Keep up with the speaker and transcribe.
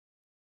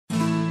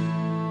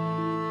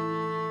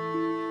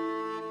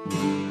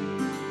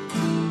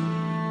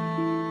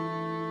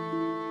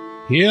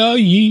Hear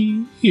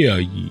ye, hear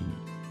ye.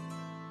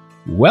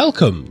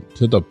 Welcome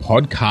to the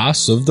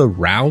podcast of the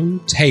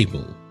Round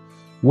Table,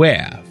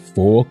 where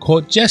 4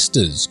 court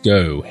jesters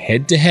go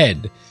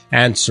head-to-head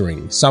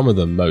answering some of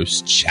the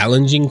most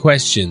challenging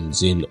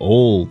questions in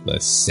all the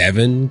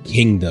 7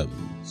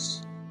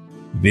 kingdoms.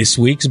 This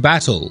week's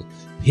battle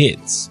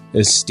pits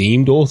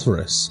esteemed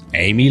authoress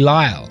Amy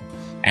Lyle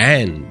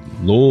and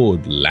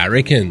Lord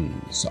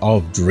Larrikins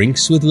of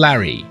Drinks with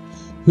Larry,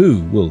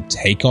 who will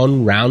take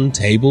on Round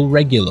Table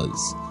regulars,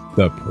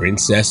 the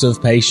Princess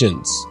of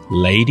Patience,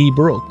 Lady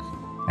Brooke,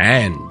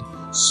 and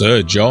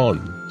Sir John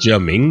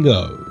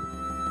Jamingo.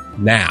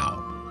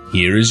 Now,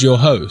 here is your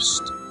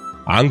host,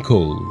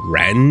 Uncle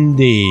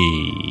Randy,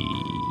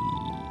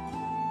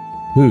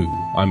 who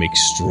I'm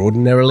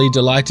extraordinarily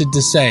delighted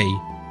to say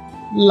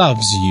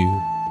loves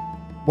you.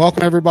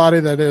 Welcome, everybody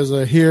that is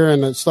here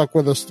and that stuck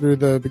with us through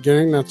the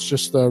beginning. That's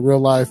just real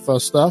life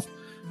stuff.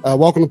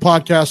 Welcome to the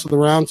podcast of the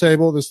Round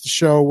Table. This is the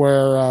show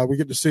where we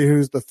get to see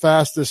who's the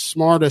fastest,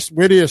 smartest,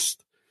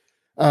 wittiest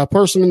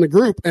person in the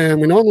group. And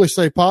we normally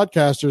say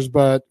podcasters,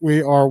 but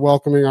we are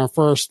welcoming our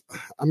first.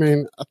 I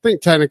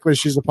think technically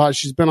she's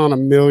been on a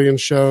million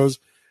shows.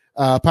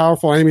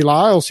 Powerful Amy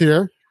Lyle's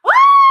here. Woo!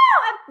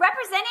 I'm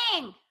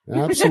representing.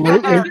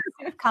 Absolutely.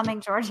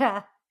 Coming,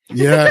 Georgia.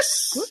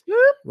 Yes.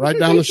 Right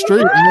down the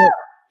street.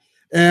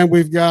 And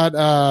we've got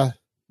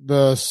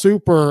the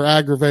super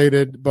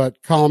aggravated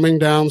but calming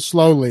down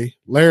slowly,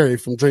 Larry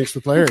from Drinks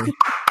with Larry.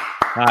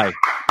 Hi.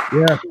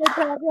 Yeah.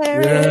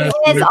 Larry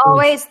is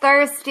always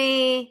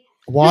thirsty.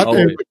 What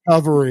a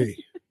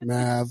recovery,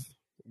 Mav.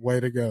 Way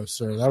to go,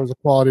 sir. That was a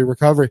quality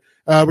recovery.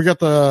 We got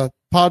the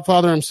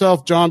podfather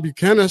himself, John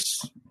Buchanan.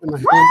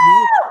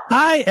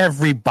 Hi,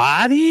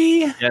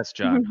 everybody. Yes,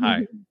 John.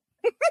 Hi.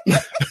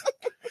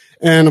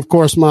 And, of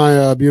course,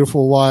 my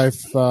beautiful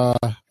wife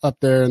up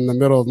there in the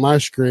middle of my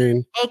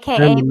screen.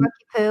 A.K.A. Brookie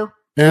Poo.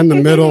 And the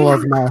middle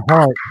of my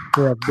heart.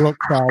 We have Brooke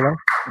Fowler.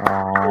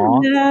 Aww.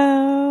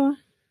 No.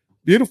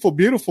 Beautiful,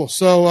 beautiful.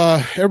 So,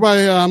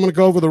 everybody, I'm going to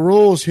go over the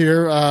rules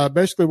here.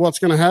 Basically, what's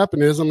going to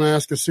happen is I'm going to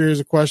ask a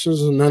series of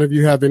questions, and none of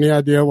you have any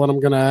idea what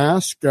I'm going to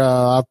ask.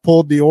 I've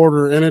pulled the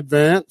order in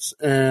advance,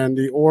 and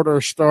the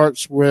order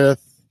starts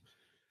with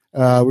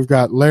we've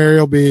got Larry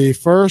will be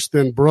first,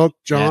 then Brooke,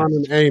 John,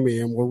 and Amy,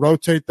 and we'll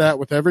rotate that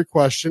with every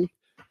question.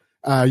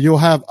 You'll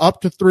have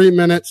up to 3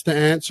 minutes to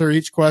answer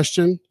each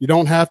question. You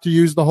don't have to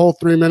use the whole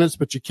 3 minutes,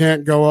 but you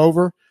can't go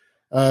over.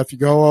 If you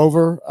go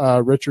over,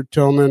 Richard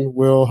Tillman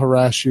will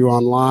harass you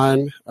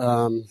online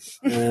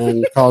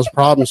and cause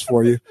problems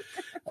for you.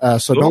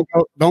 So don't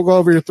go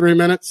over your 3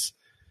 minutes.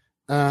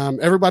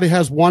 Everybody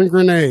has one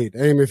grenade.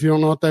 Amy, if you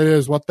don't know what that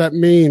is, what that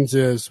means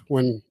is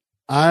when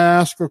I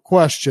ask a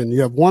question,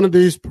 you have one of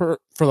these for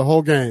the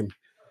whole game.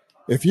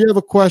 If you have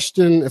a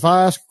question, if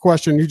I ask a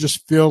question, you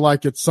just feel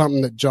like it's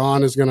something that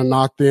John is going to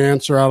knock the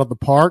answer out of the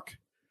park.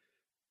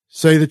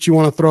 Say that you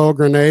want to throw a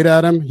grenade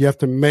at him. You have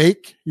to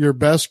make your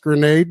best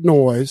grenade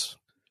noise,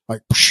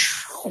 like,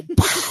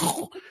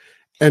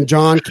 and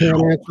John can't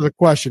answer the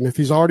question. If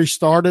he's already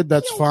started,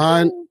 that's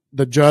fine.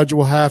 The judge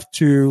will have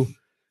to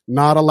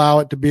not allow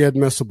it to be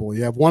admissible.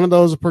 You have one of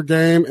those per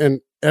game, and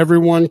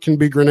everyone can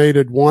be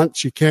grenaded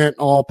once. You can't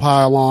all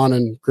pile on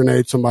and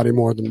grenade somebody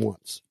more than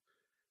once.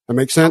 That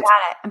makes sense? I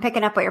got it. I'm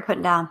picking up what you're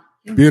putting down.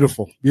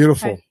 Beautiful,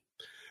 beautiful. Okay.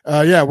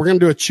 We're going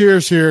to do a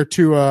cheers here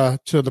to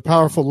the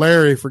powerful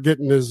Larry for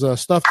getting his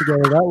stuff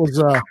together. That was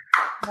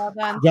well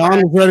done.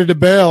 John was ready to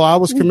bail. I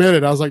was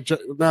committed. I was like,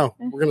 no,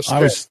 we're going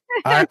to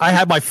stay. I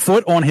had my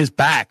foot on his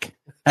back,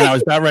 and I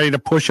was about ready to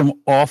push him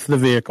off the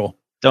vehicle.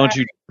 Don't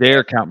you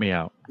dare count me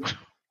out.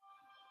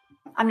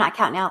 I'm not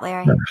counting out,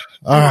 Larry.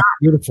 All right,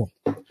 beautiful.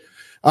 All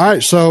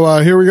right, so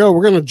here we go.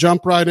 We're going to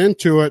jump right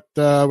into it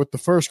with the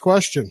first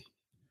question.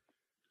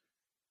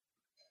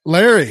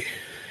 Larry,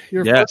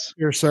 you're first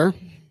here, sir.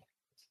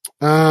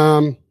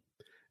 And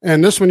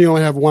this one you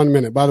only have 1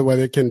 minute. By the way,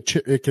 it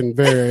can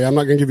vary. I'm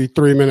not going to give you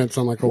 3 minutes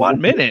on like a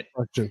 1 minute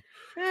question.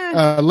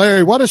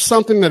 Larry, what is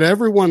something that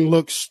everyone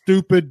looks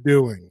stupid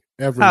doing?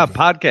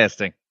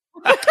 Podcasting.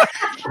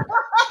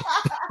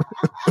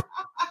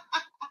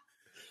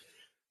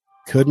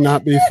 Could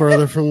not be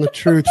further from the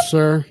truth,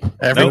 sir.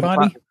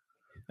 Everybody? Nope.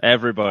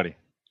 Everybody.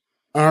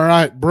 All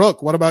right,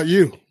 Brooke, what about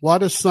you?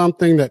 What is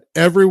something that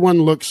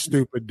everyone looks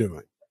stupid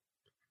doing?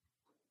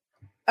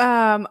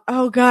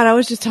 Oh God, I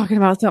was just talking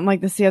about something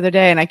like this the other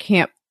day and I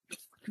can't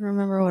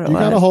remember what it was. You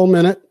got a whole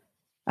minute.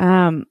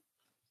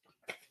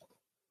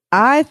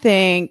 I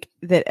think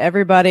that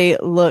everybody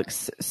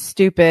looks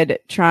stupid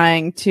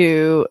trying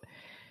to,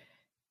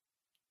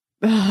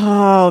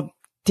 oh,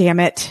 damn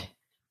it.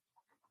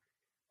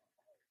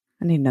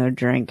 I need another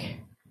drink.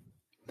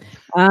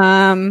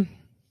 The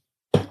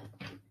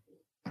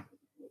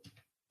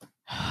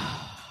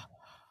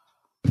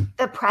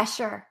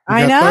pressure.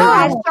 I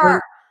know.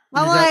 Pressure.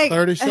 I'm like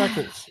 30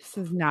 seconds. This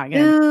is not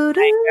good.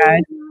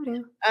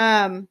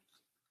 Guys.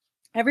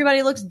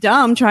 Everybody looks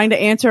dumb trying to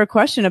answer a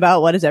question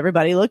about what does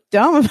everybody look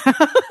dumb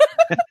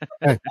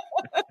about.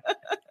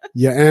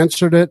 You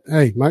answered it.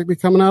 Hey, might be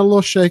coming out a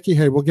little shaky.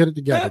 Hey, we'll get it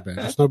together, babe.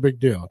 It's no big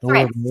deal. Don't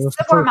worry. It's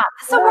a warm up.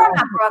 It's a warm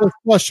up, Brooke.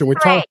 Question. We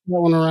tossed that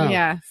one around.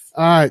 Yes.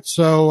 All right.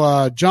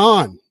 So,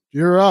 John,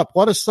 you're up.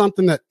 What is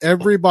something that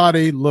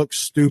everybody looks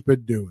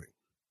stupid doing?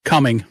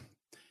 Coming.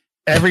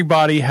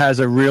 Everybody has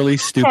a really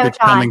stupid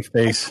coming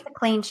face. It's a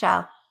clean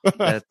show.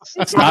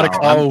 It's not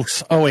a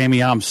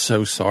Amy, I'm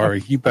so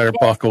sorry. You better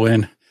buckle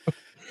in.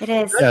 It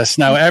is. Yes.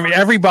 No,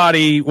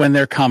 everybody, when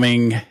they're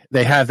coming,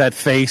 they have that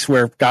face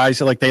where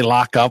guys are like, they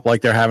lock up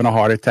like they're having a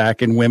heart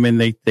attack, and women,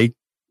 they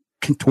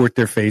contort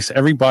their face.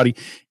 Everybody,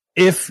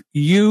 if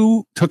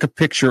you took a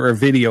picture or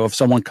video of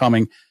someone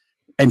coming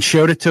and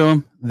showed it to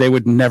them, they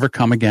would never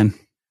come again.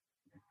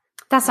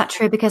 That's not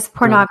true because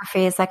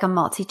pornography is like a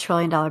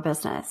multi-trillion-dollar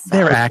business. So.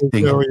 They're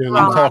acting.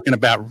 I'm talking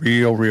about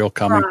real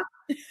coming.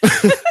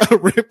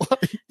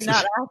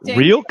 Not acting.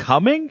 Real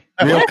coming?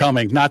 Real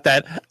coming. Not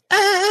that.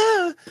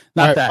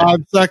 Not right, that. 5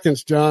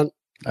 seconds, John.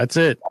 That's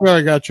it. I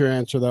really got your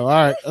answer, though.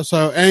 All right.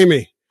 So,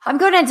 Amy. I'm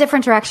going in a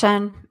different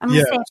direction. I'm going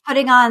to say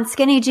putting on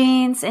skinny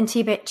jeans and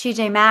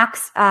TJ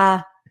Maxx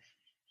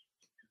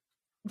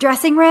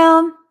dressing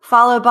room,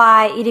 followed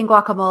by eating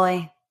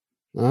guacamole.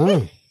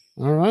 Oh,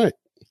 all right.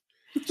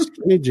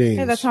 Skinny jeans.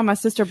 Hey, that's how my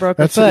sister broke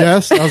her foot.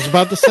 Yes, I was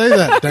about to say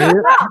that. Dang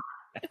it.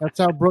 That's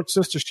how Brooke's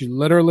sister, she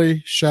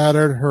literally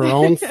shattered her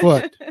own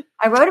foot.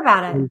 I wrote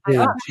about it.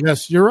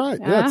 Yes, you're right.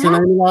 Yeah, it's an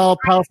Amy Lyle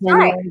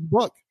Powerful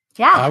book.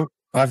 Yeah.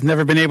 I've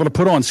never been able to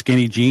put on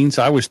skinny jeans.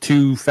 I was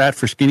too fat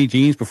for skinny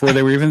jeans before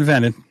they were even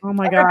invented. Oh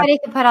my God. Everybody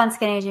can put on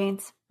skinny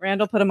jeans.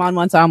 Randall put them on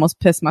once. I almost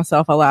pissed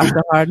myself. I laughed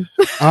so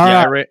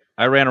hard.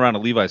 I ran around a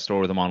Levi's store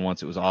with them on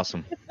once. It was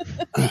awesome.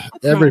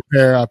 Every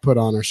pair I put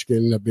on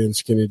ended up being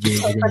skinny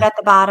jeans. Put at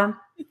the bottom.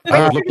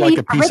 I would look like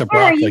a piece of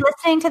broccoli. Are you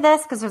listening to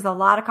this? Because there's a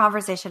lot of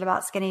conversation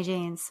about skinny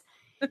jeans.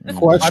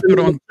 Question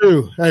number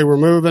 2. Hey, we're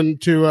moving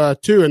to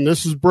 2, and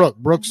this is Brooke.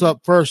 Brooke's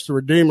up first to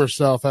redeem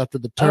herself after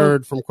the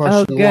turd from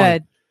question 1.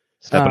 Good.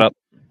 Step it up.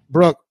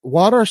 Brooke,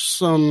 what are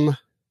some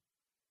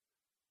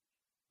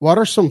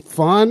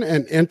fun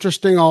and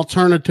interesting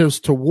alternatives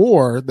to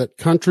war that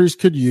countries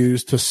could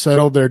use to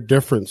settle their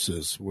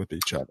differences with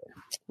each other?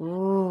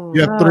 Ooh.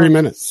 You have 3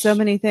 minutes. So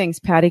many things.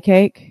 Patty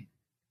cake.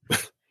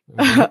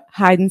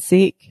 Hide and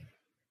seek.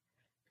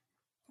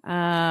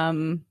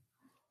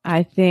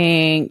 I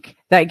think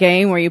that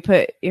game where you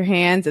put your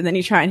hands and then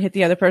you try and hit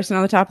the other person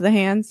on the top of the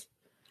hands.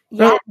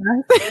 Yeah.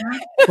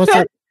 What's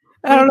that?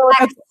 I don't know what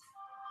that's.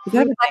 Is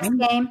that a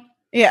game?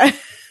 Yeah.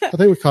 I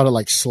think we called it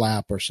like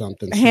slap or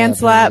something. Hand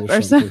slap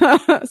or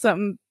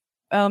something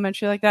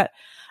elementary like that.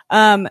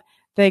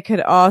 They could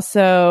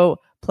also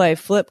play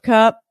flip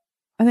cup.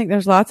 I think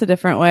there's lots of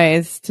different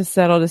ways to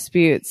settle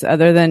disputes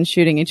other than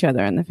shooting each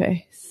other in the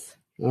face.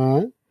 All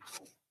right.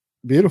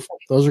 Beautiful.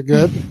 Those are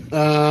good.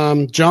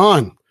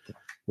 John,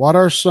 what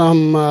are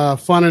some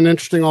fun and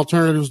interesting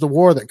alternatives to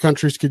war that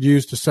countries could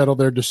use to settle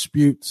their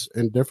disputes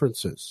and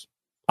differences?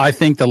 I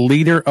think the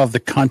leader of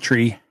the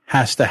country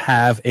has to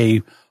have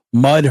a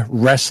mud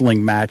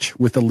wrestling match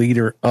with the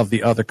leader of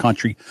the other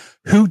country.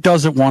 Who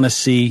doesn't want to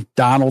see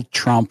Donald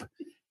Trump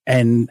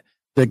and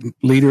the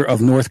leader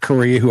of North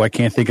Korea, who I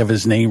can't think of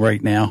his name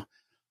right now,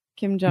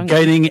 Kim Jong-un,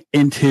 getting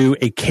into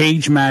a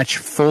cage match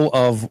full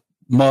of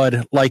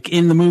mud, like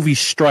in the movie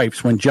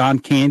Stripes when John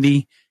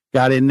Candy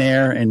got in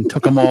there and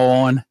took them all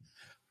on?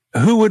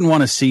 Who wouldn't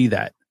want to see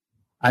that?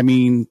 I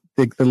mean,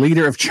 the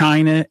leader of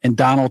China and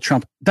Donald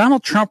Trump.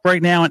 Donald Trump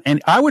right now,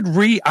 and I would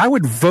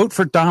vote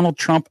for Donald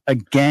Trump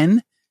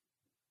again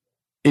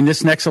in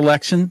this next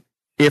election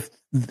if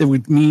it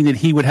would mean that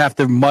he would have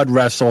to mud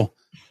wrestle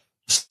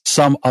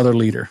some other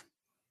leader.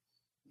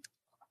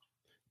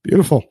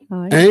 Beautiful.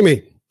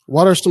 Amy,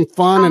 what are some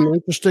fun and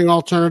interesting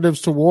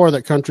alternatives to war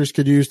that countries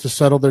could use to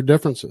settle their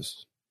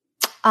differences?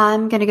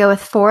 I'm going to go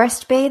with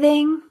forest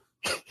bathing.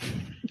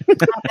 I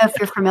don't know if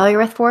you're familiar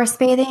with forest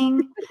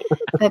bathing,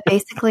 but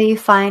basically you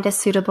find a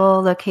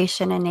suitable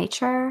location in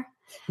nature.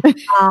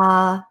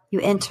 You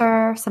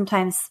enter,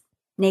 sometimes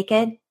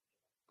naked,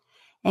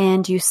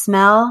 and you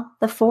smell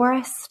the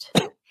forest,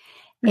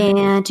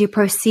 and you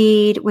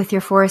proceed with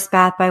your forest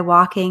bath by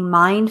walking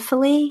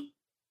mindfully,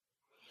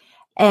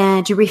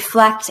 and you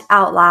reflect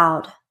out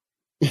loud.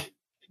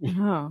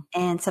 Oh.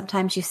 And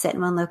sometimes you sit in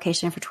one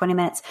location for 20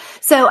 minutes.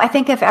 So I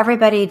think if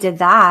everybody did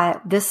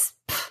that,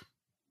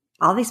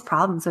 all these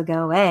problems would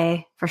go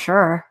away for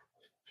sure.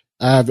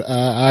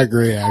 I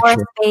agree, actually.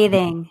 Forest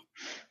bathing.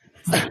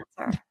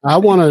 I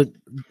want to,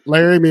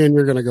 Larry, me and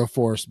you're going to go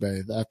forest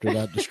bathe after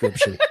that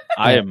description.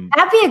 That'd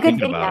be a good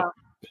video.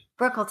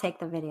 Brooke will take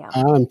the video.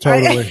 I'm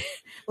totally.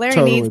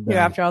 Larry needs to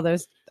after all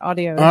those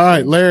audio. All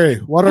right, Larry,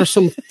 what are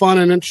some fun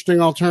and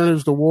interesting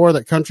alternatives to war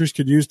that countries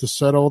could use to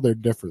settle their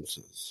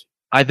differences?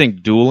 I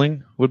think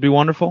dueling would be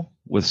wonderful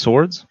with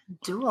swords.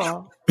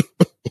 Duel.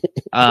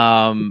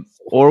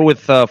 Or with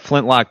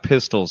flintlock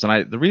pistols.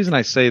 And the reason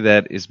I say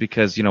that is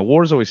because,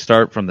 wars always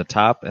start from the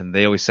top and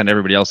they always send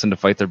everybody else in to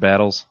fight their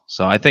battles.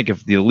 So I think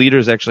if the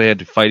leaders actually had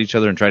to fight each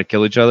other and try to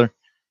kill each other,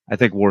 I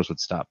think wars would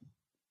stop.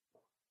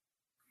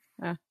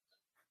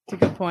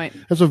 It's a good point.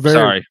 That's a very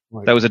Sorry, good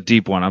point. that was a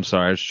deep one. I'm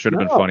sorry. I should have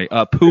been No. funny.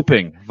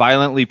 Pooping,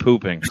 violently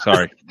pooping.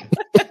 Sorry.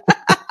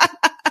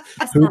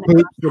 That's Who not a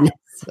poops in- contest.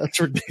 That's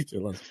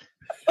ridiculous.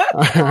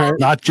 All right.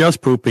 Not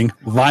just pooping,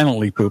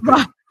 violently pooping.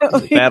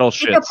 Battle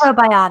Take a shits.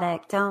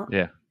 probiotic. Don't.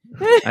 Yeah.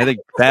 I think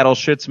battle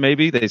shits.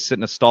 Maybe they sit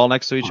in a stall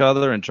next to each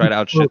other and try to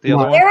outshit the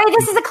other one. Larry,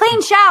 this is a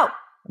clean show.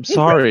 I'm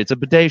sorry. It's a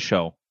bidet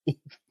show.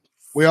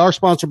 We are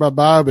sponsored by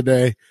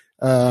BioBidet.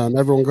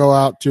 Everyone go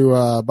out to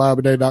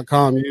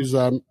biobidet.com. Use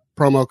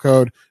promo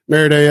code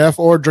MarriedAF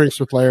or Drinks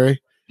with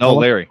Larry. No,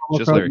 Larry. Promo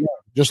Just code- Larry. yeah,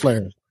 just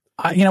Larry.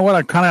 You know what?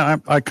 I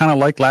kind of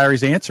like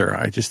Larry's answer.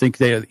 I just think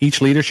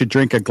each leader should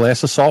drink a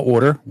glass of salt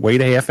water,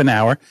 wait a half an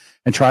hour,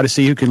 and try to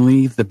see who can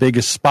leave the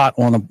biggest spot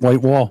on the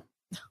white wall.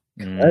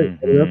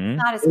 Mhm.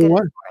 Not as good as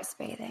What? forest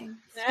bathing.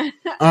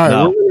 All right,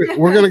 No.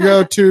 we're going to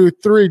go to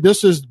 3.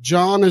 This is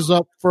John is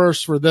up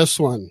first for this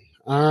one.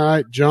 All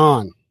right,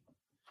 John.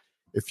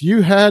 If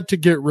you had to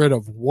get rid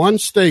of one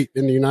state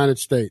in the United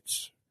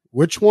States,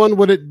 which one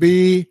would it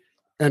be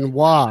and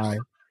why?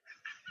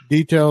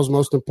 Details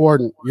most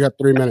important. You have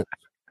 3 minutes.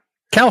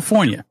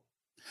 California.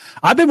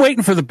 I've been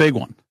waiting for the big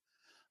one.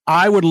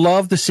 I would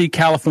love to see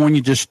California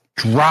just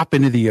drop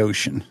into the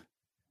ocean.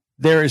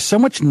 There is so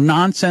much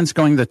nonsense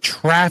going, the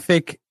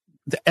traffic,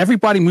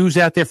 everybody moves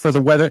out there for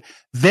the weather.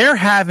 They're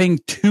having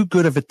too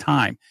good of a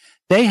time.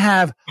 They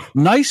have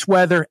nice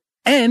weather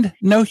and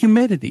no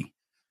humidity.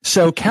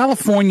 So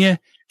California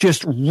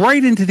just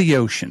right into the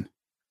ocean.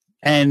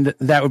 And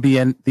that would be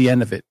the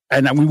end of it.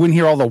 And we wouldn't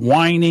hear all the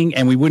whining,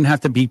 and we wouldn't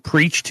have to be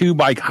preached to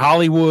by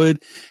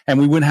Hollywood, and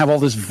we wouldn't have all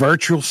this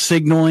virtual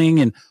signaling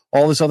and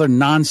all this other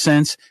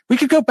nonsense. We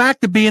could go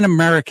back to being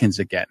Americans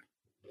again.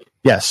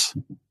 Yes,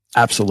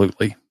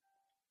 absolutely.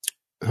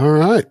 All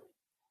right.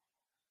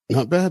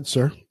 Not bad,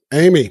 sir.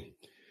 Amy,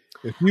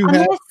 if you I'm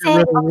had gonna to get rid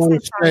of say one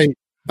opposite side. state.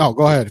 Oh,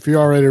 go ahead. If you're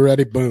already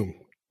ready, boom.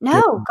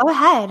 No, go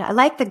ahead. I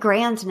like the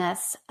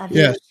grandness of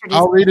Yes, you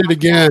I'll read it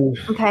again.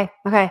 Okay.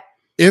 Okay.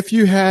 If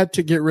you had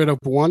to get rid of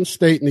one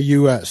state in the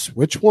U.S.,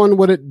 which one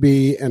would it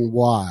be and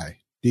why?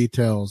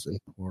 Details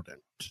important.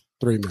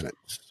 3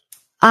 minutes.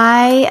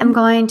 I am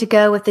going to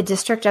go with the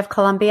District of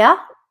Columbia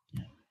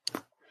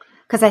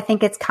because I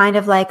think it's kind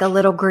of like a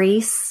little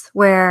Greece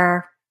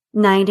where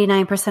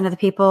 99% of the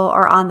people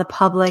are on the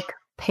public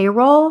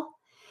payroll.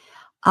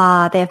 They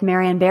have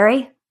Marion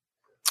Barry.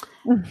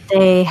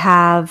 They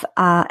have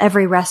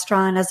every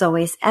restaurant is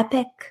always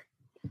epic.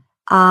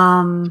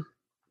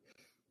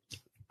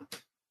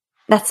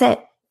 That's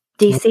it.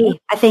 DC.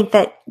 I think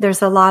that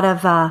there's a lot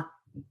of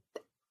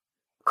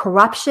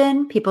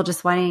corruption, people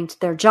just wanting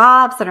their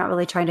jobs. They're not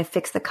really trying to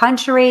fix the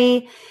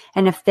country.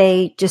 And if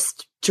they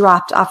just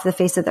dropped off the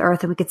face of the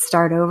earth and we could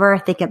start over, I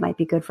think it might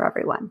be good for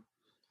everyone.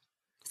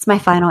 It's my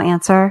final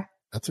answer.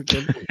 That's a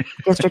good one.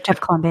 District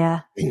of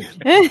Columbia.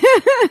 All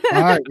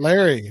right,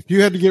 Larry, if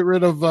you had to get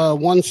rid of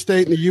one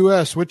state in the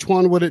U.S., which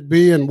one would it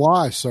be and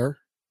why, sir?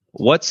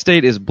 What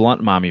state is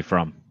Blunt Mommy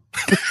from?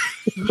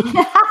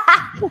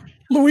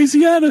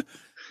 Louisiana.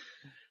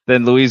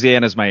 Then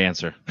Louisiana's my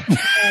answer.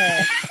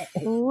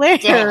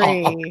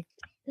 Larry.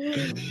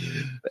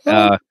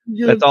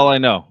 That's all I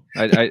know.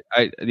 I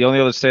the only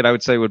other state I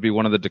would say would be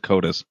one of the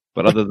Dakotas,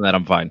 but other than that,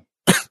 I'm fine.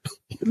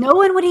 No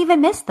one would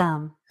even miss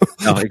them.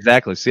 No,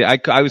 exactly. See,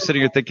 I was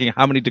sitting here thinking,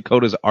 how many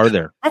Dakotas are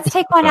there? Let's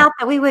take one out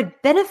that we would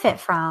benefit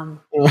from.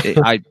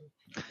 I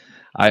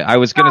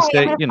was going to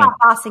Sorry, I'm say, gonna stop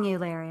bossing you,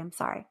 Larry. I'm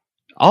sorry.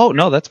 Oh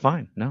no, that's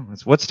fine. No,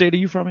 what state are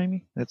you from,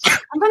 Amy? That's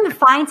I'm from the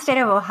fine state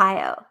of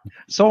Ohio.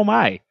 so am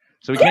I.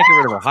 So we can't get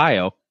rid of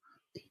Ohio.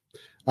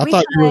 I We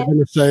thought you were could. going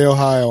to say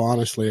Ohio,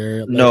 honestly,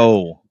 Larry.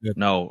 No, Yeah.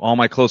 no. All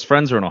my close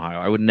friends are in Ohio.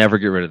 I would never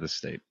get rid of this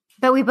state.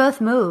 But we both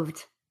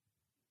moved.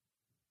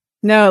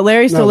 No,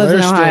 Larry still No, lives in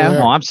Larry's still Ohio. there.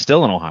 No, I'm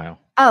still in Ohio.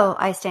 Oh,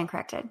 I stand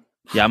corrected.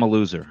 Yeah, I'm a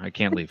loser. I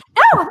can't leave.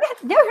 No,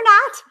 you're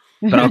not.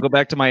 But I'll go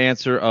back to my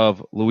answer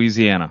of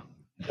Louisiana.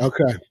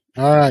 Okay.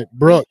 All right,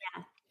 Brooke,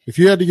 if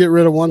you had to get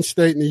rid of one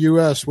state in the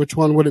U.S., which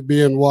one would it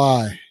be and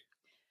why?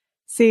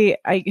 See,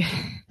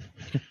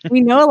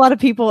 we know a lot of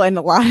people in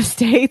a lot of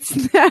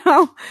states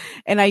now.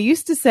 And I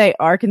used to say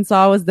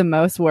Arkansas was the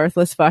most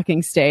worthless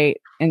fucking state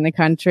in the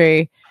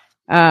country.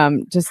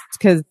 Just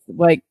because,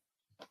 like,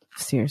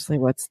 seriously,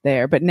 what's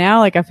there? But now,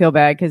 like, I feel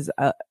bad because,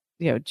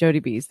 Jody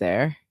B's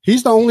there.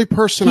 He's the only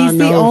person I He's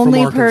know the from only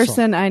Arkansas.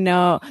 person I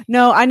know.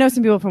 No, I know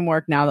some people from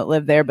work now that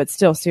live there, but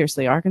still,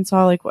 seriously,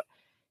 Arkansas, like, what?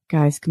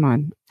 Guys, come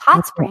on. Hot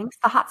Let's go. Springs.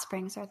 The hot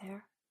springs are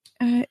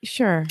there.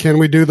 Sure. Can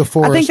we do the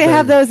forest? I think they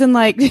have baby? those in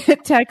like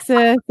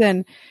Texas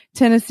and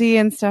Tennessee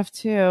and stuff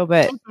too.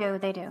 But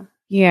They do.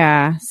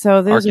 yeah,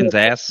 so there's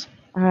Arkansas.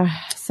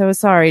 so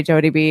sorry,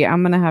 Jody B.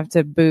 I'm gonna have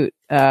to boot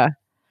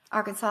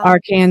Arkansas.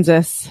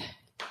 Arkansas.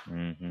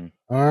 Mm-hmm.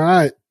 All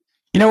right.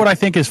 You know what I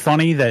think is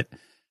funny? That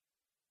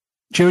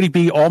Jody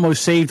B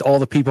almost saved all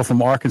the people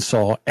from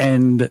Arkansas,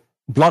 and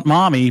Blunt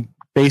Mommy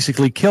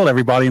basically killed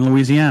everybody in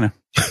Louisiana.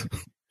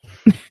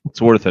 It's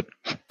worth it.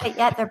 But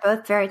yet they're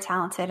both very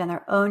talented in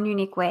their own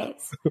unique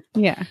ways.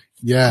 Yeah.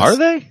 Yes. Are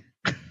they?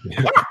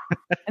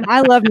 And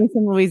I love me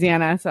some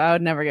Louisiana, so I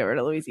would never get rid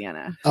of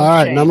Louisiana. All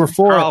right, Okay. number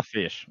 4.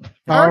 Crawfish.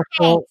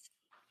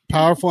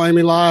 Powerful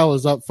Amy Lyle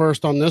is up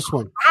first on this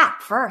one.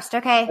 First.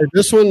 Okay. Hey,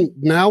 this one,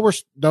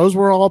 those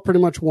were all pretty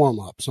much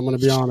warm-ups. I'm going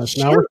to be honest.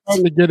 Now we're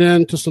starting to get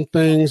into some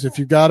things. If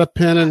you got a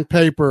pen and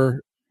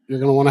paper, you're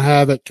going to want to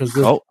have it because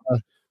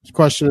this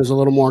question is a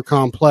little more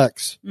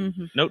complex.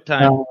 Mm-hmm. Note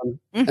time.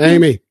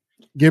 Amy,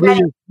 give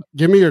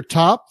me your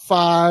top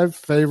 5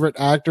 favorite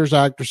actors,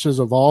 actresses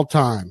of all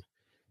time.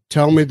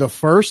 Tell me the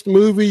first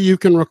movie you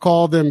can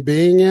recall them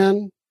being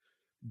in.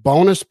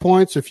 Bonus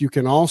points if you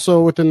can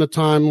also, within the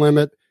time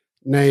limit,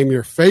 name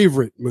your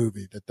favorite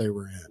movie that they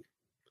were in.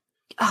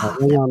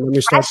 Hang on, let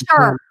me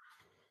start.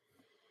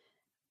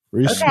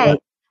 Okay.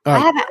 I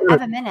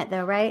have a minute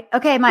though, right?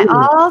 Okay, my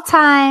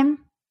all-time,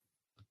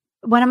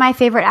 one of my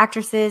favorite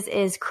actresses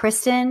is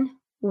Kristen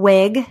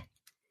Wiig.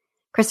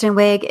 Kristen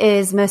Wiig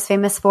is most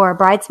famous for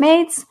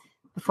Bridesmaids.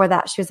 Before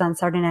that, she was on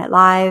Saturday Night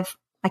Live.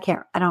 I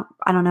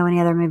don't know any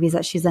other movies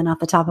that she's in off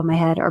the top of my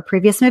head or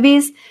previous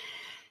movies.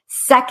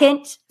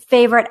 Second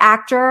favorite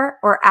actor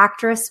or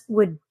actress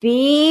would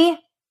be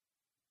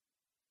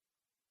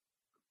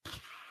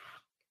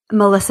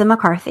Melissa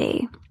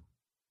McCarthy.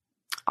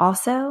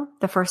 Also,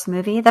 the first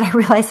movie that I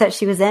realized that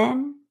she was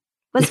in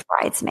was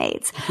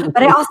Bridesmaids.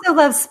 But I also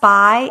love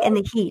Spy and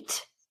The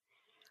Heat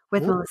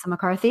with Melissa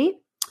McCarthy.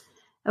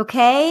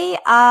 Okay.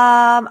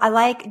 I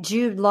like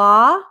Jude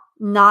Law.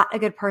 Not a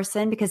good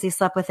person because he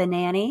slept with a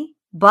nanny,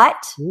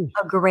 but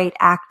a great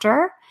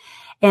actor.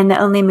 And the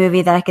only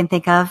movie that I can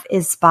think of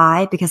is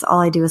Spy because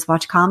all I do is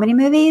watch comedy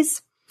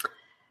movies.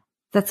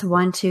 That's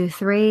 1, 2,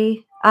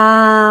 3.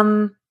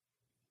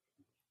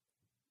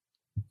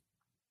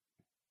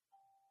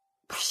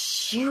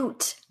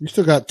 Shoot. You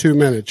still got 2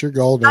 minutes. You're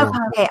golden.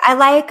 Okay. I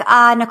like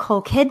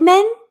Nicole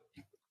Kidman.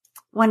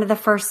 One of the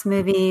first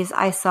movies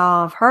I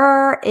saw of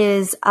her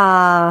is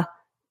the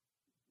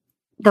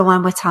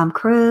one with Tom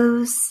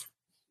Cruise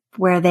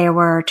where they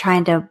were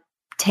trying to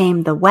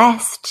tame the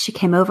West. She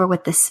came over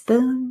with the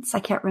spoons. I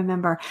can't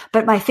remember.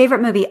 But my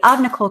favorite movie of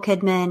Nicole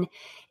Kidman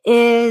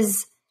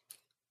is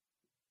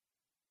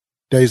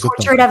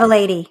Portrait of a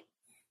Lady.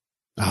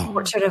 Oh.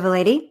 Portrait of a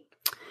Lady.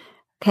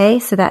 Okay,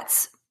 so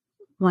that's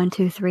 1,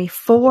 2, 3,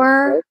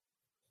 4.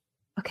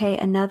 Okay,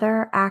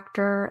 another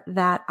actor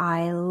that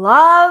I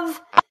love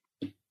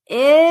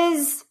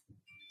is,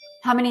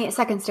 how many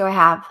seconds do I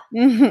have?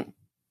 You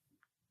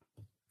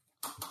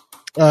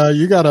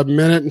got 1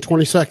 minute and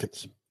 20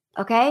 seconds.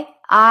 Okay,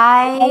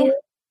 I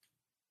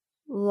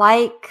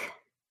like,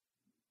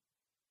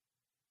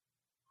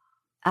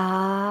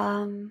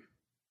 oh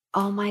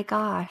my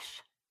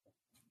gosh.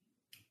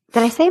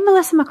 Did I say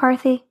Melissa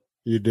McCarthy?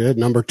 You did.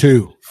 Number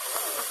 2.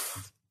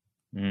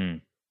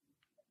 Mm.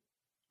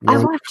 I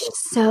watched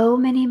so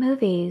many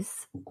movies.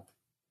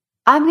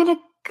 I'm going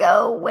to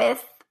go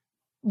with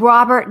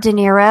Robert De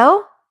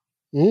Niro.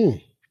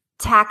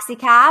 Taxi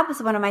Cab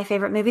is one of my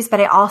favorite movies, but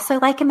I also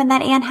like him in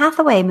that Anne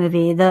Hathaway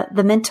movie,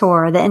 The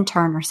Mentor, The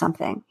Intern or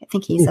something. I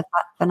think he's a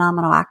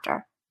phenomenal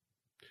actor.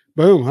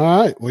 Boom. All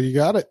right. Well, you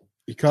got it.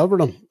 You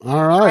covered them.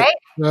 All right.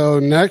 So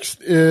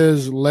next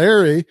is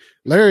Larry.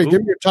 Larry,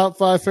 give me your top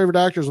 5 favorite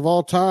actors of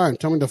all time.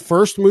 Tell me the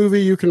first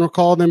movie you can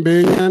recall them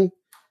being in.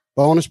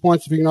 Bonus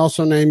points if you can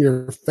also name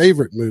your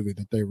favorite movie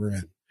that they were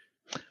in.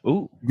 Ooh.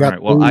 All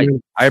right. Well, I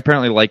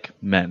apparently like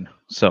men,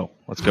 so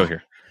let's go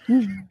here.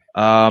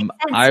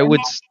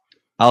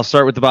 I'll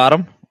start with the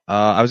bottom.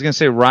 I was going to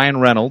say Ryan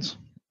Reynolds.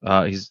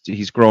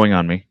 He's growing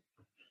on me.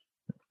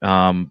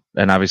 And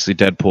obviously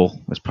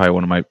Deadpool is probably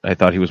one of I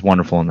thought he was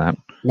wonderful in that.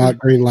 Not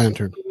Green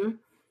Lantern.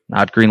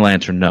 Not Green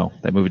Lantern. No,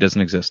 that movie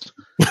doesn't exist.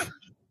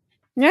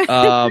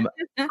 I'm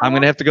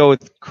going to have to go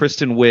with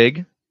Kristen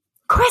Wiig.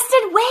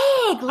 Kristen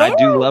Wiig. I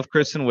do love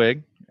Kristen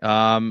Wiig.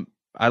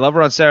 I love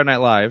her on Saturday Night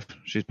Live.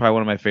 She's probably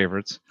one of my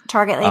favorites.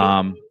 Target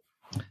Lady.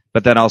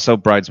 But then also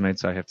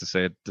Bridesmaids. I have to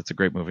say it's a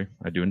great movie.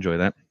 I do enjoy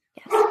that.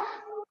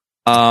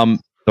 Yes.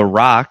 The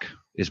Rock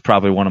is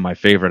probably one of my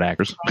favorite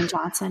actors. Dwayne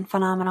Johnson,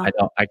 phenomenal.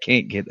 I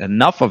can't get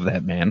enough of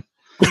that man.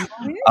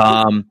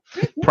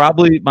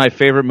 Probably my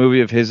favorite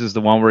movie of his is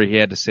the one where he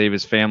had to save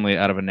his family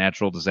out of a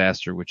natural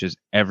disaster, which is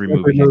every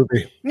movie.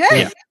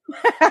 Yeah.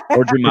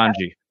 Or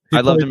Jumanji. I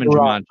loved him in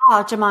Jumanji.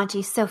 Oh,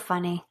 Jumanji, so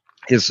funny.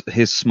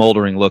 His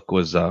smoldering look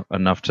was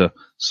enough to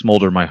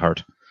smolder my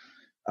heart.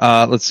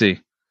 Let's see.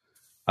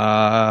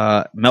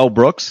 Mel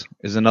Brooks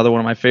is another one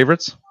of my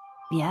favorites.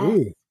 Yeah.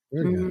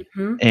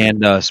 Mm-hmm.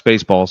 And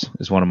Spaceballs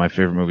is one of my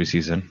favorite movies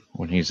he's in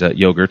when he's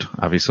Yogurt,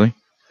 obviously.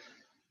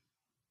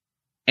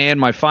 And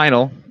my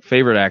final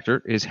favorite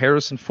actor is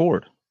Harrison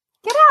Ford.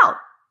 Get out.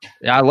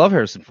 Yeah, I love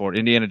Harrison Ford.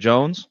 Indiana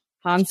Jones.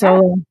 Han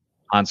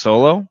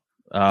Solo.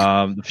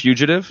 The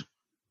Fugitive.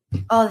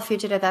 Oh, The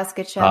Fugitive. That's a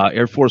good show.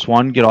 Air Force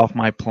One. Get off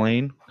my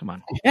plane. Come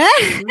on.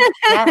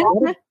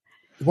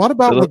 What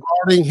about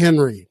Regarding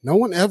Henry? No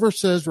one ever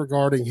says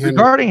Regarding Henry.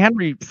 Regarding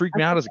Henry freaked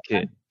me out as a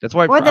kid. That's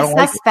why. Or The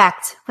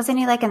Suspect. Wasn't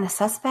he like in The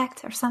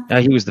Suspect or something?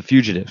 He was the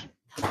Fugitive.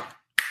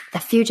 The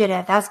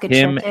Fugitive. That was a good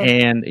Him show too.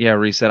 And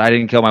where he said, "I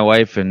didn't kill my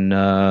wife," and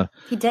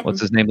he didn't.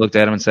 what's his name looked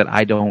at him and said,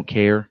 "I don't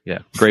care." Yeah,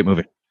 great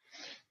movie.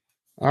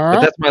 All But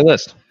right. that's my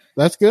list.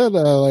 That's good,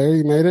 Larry.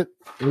 You made it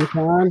in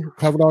time.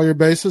 Covered all your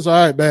bases. All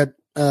right, babe.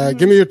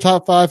 Give me your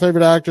top 5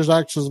 favorite actors,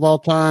 actresses of all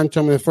time.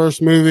 Tell me the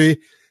first movie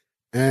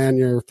and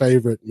your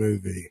favorite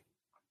movie.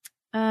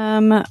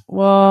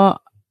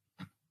 Well,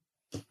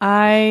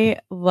 I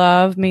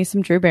love me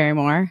some Drew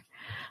Barrymore.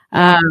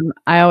 I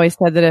always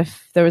said that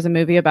if there was a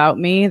movie about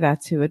me,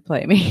 that's who would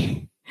play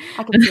me.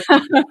 I can see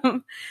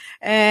it.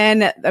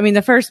 And I mean,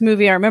 the first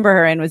movie I remember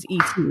her in was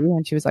E.T.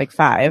 when she was like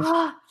 5.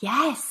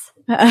 Yes.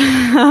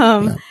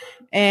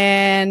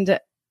 And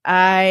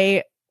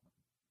I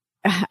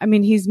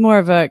mean, he's more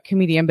of a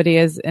comedian, but he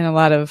is in a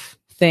lot of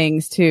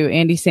things too.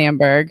 Andy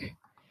Samberg.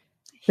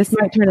 This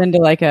might turn into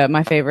like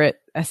my favorite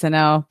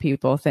SNL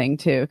people thing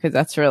too, because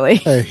that's really.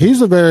 Hey,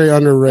 he's a very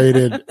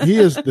underrated. He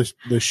is the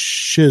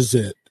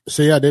shizit.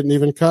 See, I didn't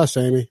even cuss,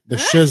 Amy. The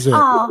shizit.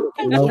 Oh,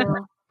 thank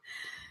you.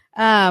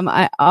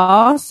 I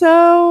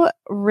also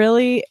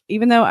really,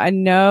 even though I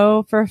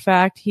know for a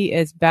fact he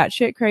is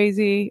batshit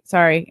crazy.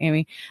 Sorry,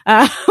 Amy.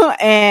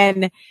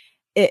 And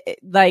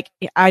like,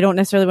 I don't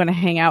necessarily want to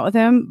hang out with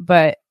him,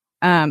 but,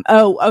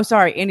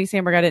 sorry. Andy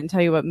Samberg. I didn't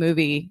tell you what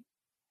movie.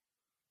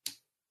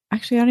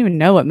 Actually, I don't even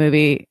know what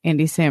movie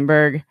Andy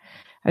Samberg.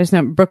 I just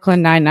know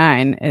Brooklyn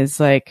Nine-Nine is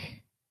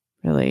like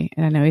really,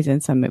 and I know he's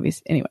in some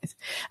movies. Anyways,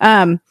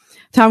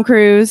 Tom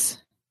Cruise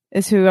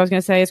is who I was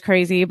going to say is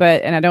crazy,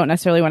 and I don't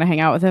necessarily want to hang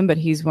out with him, but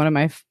he's one of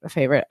my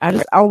favorite.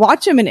 I'll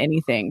watch him in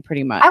anything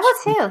pretty much. I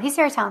would too. He's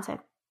very talented.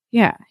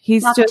 Yeah.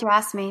 He's not just, that you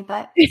asked me,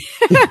 but just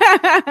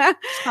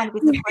trying to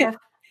be supportive.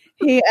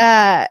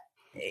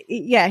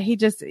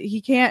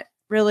 He can't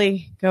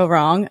really go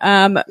wrong.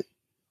 Not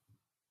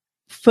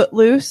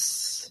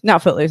Footloose.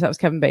 That was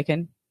Kevin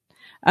Bacon.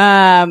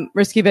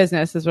 Risky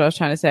Business is what I was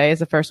trying to say is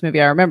the first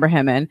movie I remember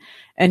him in.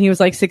 And he was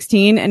like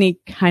 16 and he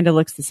kind of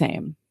looks the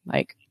same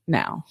like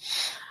now.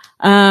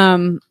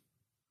 And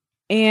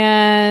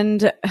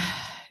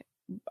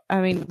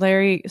I mean,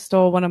 Larry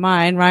stole one of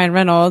mine, Ryan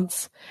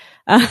Reynolds.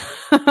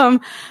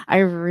 I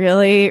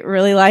really,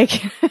 really like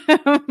him.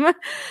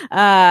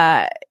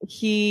 Of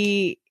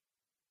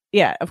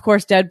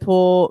course,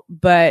 Deadpool,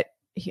 but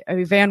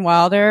Van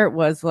Wilder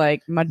was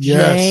like my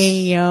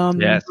jam.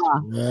 Yes.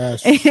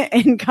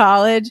 In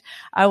college.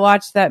 I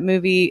watched that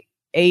movie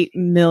 8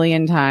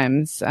 million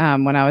times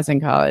when I was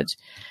in college.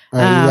 All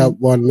right, you got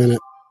 1 minute.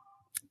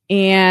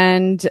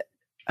 And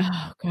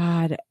oh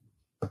God,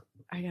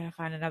 I gotta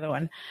find another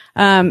one.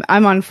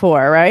 I'm on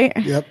 4, right?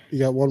 Yep, you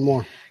got 1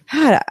 more.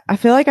 God, I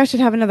feel like I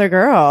should have another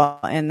girl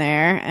in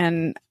there,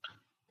 and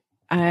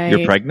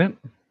You're pregnant?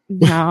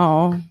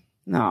 No.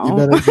 You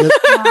better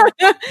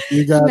get.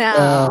 You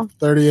got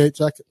 38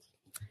 seconds.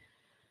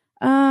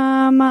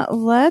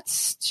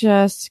 Let's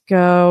just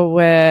go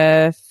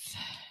with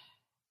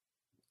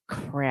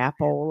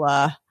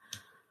Crapola.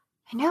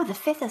 I know the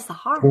 5th is the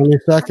hard. 20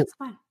 seconds.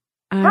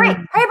 Hurry,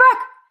 Brooke!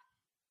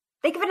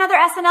 Think of another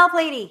SNL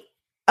lady.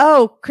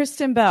 Oh,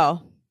 Kristen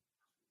Bell.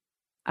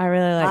 I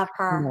really like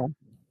her.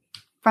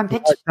 From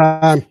Pitch.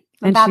 Time.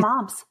 From Bad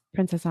Moms.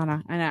 Princess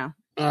Anna. I know.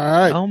 All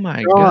right. Oh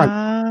my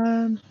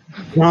God.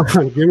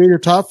 John, give me your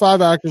top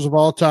 5 actors of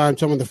all time.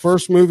 Tell me the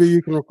first movie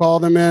you can recall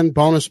them in.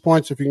 Bonus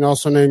points if you can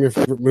also name your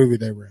favorite movie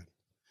they were in.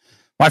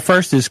 My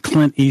first is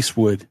Clint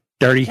Eastwood.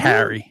 Dirty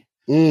Harry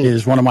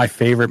is one of my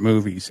favorite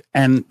movies.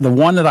 And the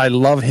one that I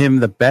love him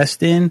the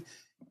best in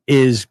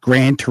is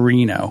Gran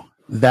Torino.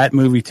 That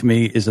movie to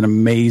me is an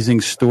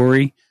amazing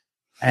story.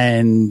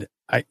 And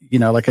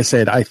like I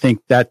said, I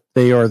think that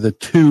they are the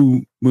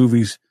 2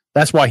 movies.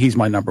 That's why he's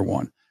my number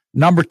 1.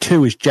 Number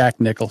 2 is Jack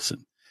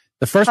Nicholson.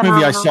 The first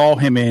movie I saw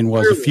him in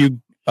was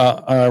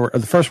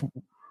the first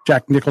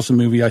Jack Nicholson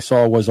movie I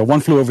saw was A One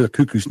Flew Over the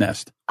Cuckoo's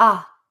Nest.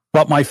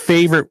 But my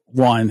favorite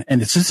one,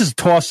 and this is a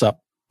toss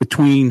up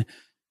between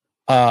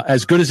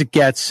As Good as It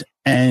Gets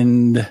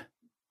and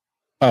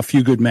A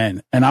Few Good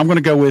Men. And I'm going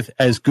to go with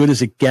As Good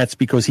as It Gets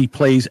because he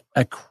plays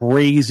a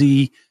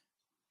crazy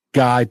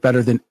guy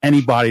better than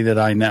anybody that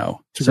I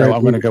know. So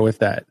I'm going to go with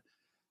that.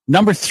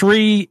 Number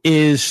 3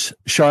 is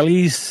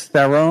Charlize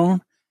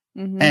Theron.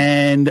 Mm-hmm.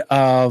 And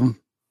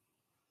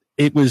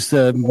it was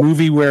the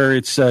movie where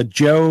it's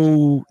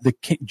Joe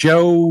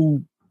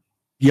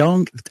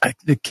Young,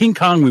 the King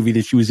Kong movie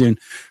that she was in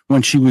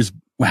when she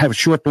had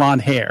short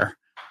blonde hair.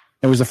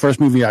 It was the first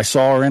movie I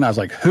saw her in. I was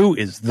like, who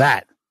is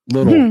that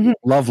little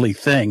lovely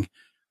thing?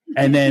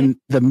 And then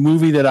the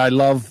movie that I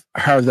love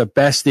her the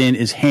best in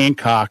is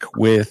Hancock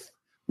with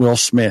Will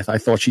Smith. I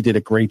thought she did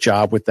a great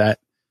job with that.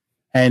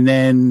 And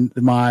then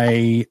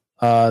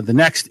the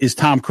next is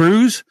Tom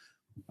Cruise.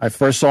 I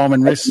first saw him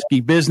in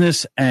Risky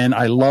Business, and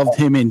I loved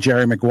him in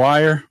Jerry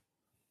Maguire.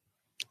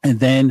 And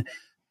then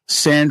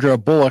Sandra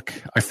Bullock,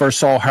 I first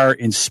saw her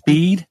in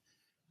Speed.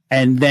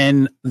 And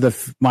then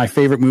my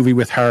favorite movie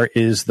with her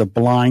is The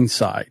Blind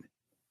Side.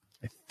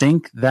 I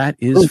think that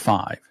is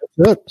 5.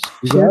 Good.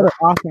 You got it.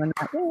 Awesome.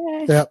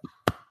 Yep.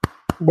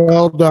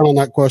 Well done on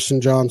that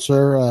question, John,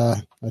 sir.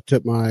 I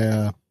tip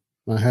my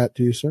hat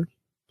to you, sir.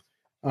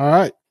 All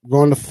right.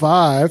 Going to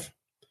 5.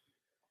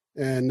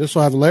 And this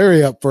will have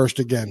Larry up first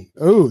again.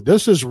 Oh,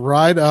 this is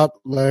right up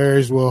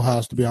Larry's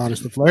wheelhouse, to be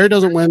honest. If Larry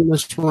doesn't win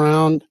this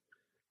round,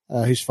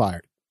 he's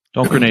fired.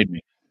 Don't grenade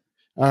me.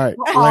 All right.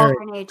 We'll all Larry.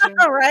 grenade you.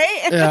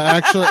 right? Yeah,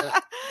 actually,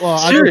 well,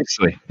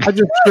 Seriously. I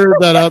just screwed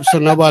that up so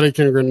nobody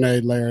can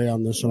grenade Larry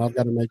on this one. I've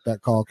got to make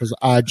that call because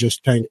I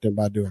just tanked him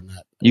by doing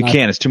that. You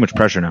can't. It's too much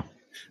pressure now.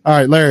 All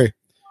right, Larry.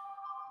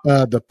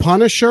 The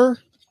Punisher,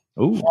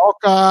 Ooh.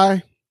 Hawkeye,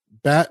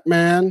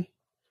 Batman,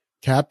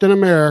 Captain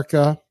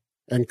America,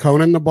 and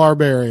Conan the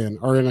Barbarian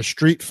are in a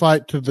street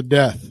fight to the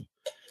death.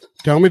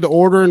 Tell me the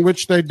order in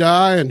which they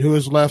die and who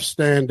is left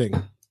standing.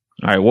 All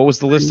right. What was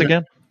the list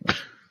again?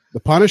 The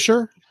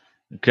Punisher,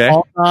 Okay.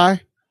 Hawkeye,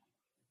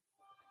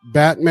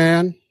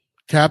 Batman,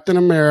 Captain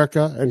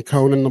America, and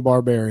Conan the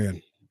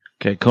Barbarian.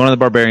 Okay. Conan the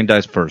Barbarian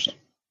dies first.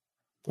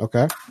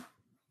 Okay.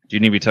 Do you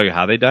need me to tell you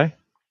how they die?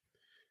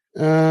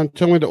 And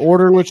tell me the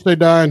order in which they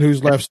die and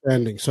who's left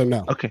standing. So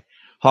no. Okay.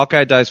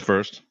 Hawkeye dies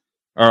first.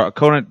 Or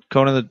Conan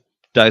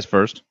dies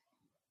first.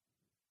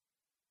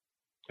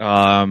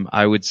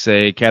 I would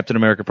say Captain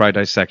America probably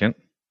dies second.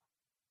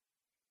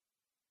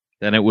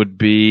 Then it would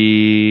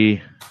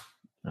be,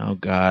 oh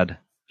God,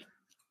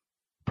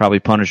 probably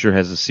Punisher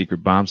has a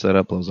secret bomb set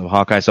up, blows up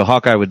Hawkeye. So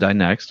Hawkeye would die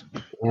next,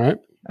 All right.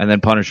 and then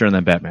Punisher, and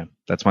then Batman.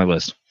 That's my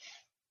list.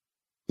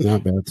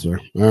 Not bad, sir.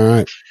 All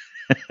right.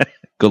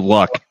 Good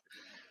luck.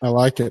 I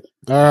like it.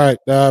 All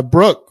right.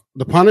 Brooke,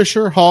 the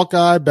Punisher,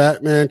 Hawkeye,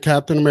 Batman,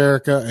 Captain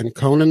America, and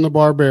Conan the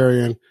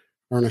Barbarian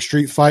are in a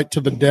street fight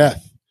to the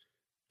death.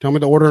 Tell me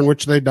the order in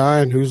which they die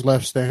and who's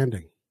left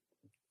standing.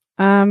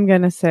 I'm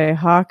going to say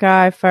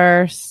Hawkeye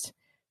first,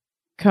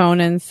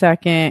 Conan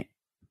second,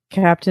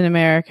 Captain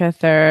America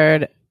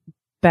third,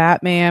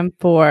 Batman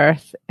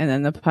fourth, and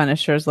then the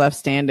Punisher's left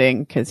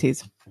standing because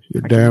he's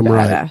You're damn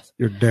right. badass.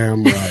 You're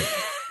damn right.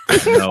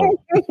 No.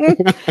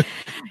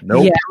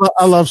 Nope. Yeah.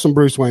 I love some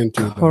Bruce Wayne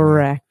too.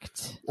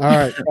 Correct. All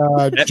right.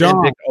 Batman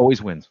John, Dick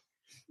always wins.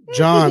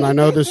 John, I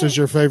know this is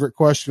your favorite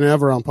question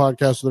ever on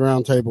Podcast of the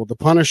Round Table. The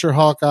Punisher,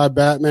 Hawkeye,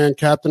 Batman,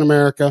 Captain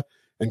America,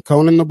 and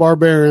Conan the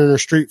Barbarian in a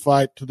street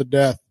fight to the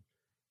death.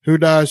 Who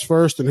dies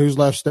first and who's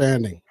left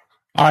standing?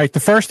 All right, the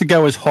first to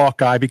go is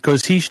Hawkeye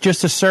because he's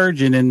just a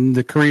surgeon in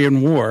the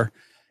Korean War,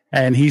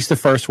 and he's the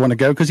first one to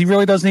go because he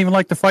really doesn't even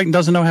like to fight and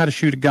doesn't know how to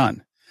shoot a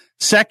gun.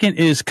 Second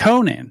is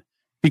Conan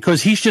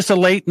because he's just a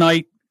late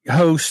night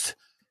host,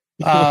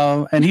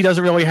 and he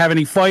doesn't really have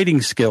any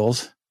fighting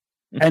skills.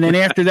 And then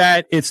after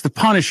that, it's the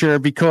Punisher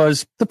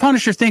because the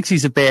Punisher thinks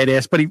he's a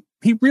badass, but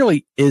he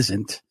really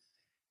isn't.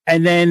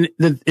 And then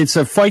it's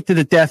a fight to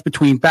the death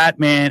between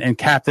Batman and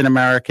Captain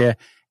America.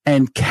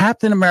 And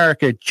Captain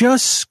America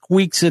just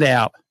squeaks it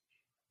out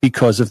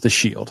because of the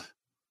shield.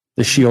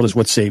 The shield is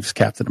what saves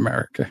Captain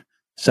America.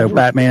 So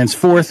Batman's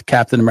fourth,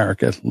 Captain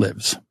America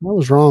lives. I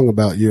was wrong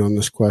about you on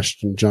this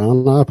question,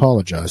 John. I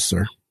apologize,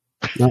 sir.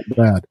 Not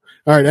bad.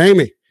 All right,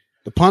 Amy.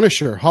 The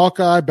Punisher,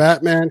 Hawkeye,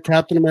 Batman,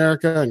 Captain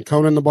America, and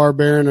Conan the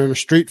Barbarian in a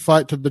street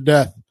fight to the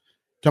death.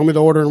 Tell me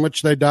the order in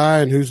which they die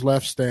and who's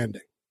left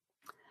standing.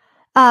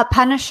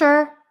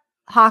 Punisher,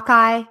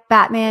 Hawkeye,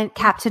 Batman,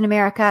 Captain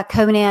America,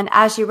 Conan,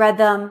 as you read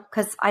them,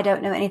 because I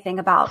don't know anything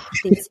about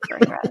these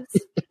superheroes.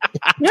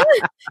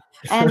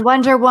 And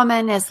Wonder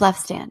Woman is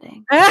left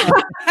standing.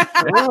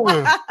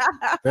 Oh,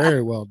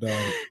 very well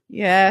done.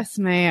 Yes,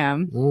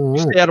 ma'am. All right.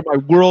 Stay out of my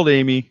world,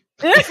 Amy.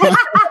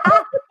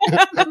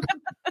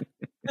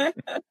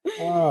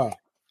 All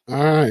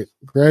right.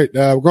 Great.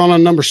 We're going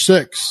on number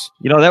 6.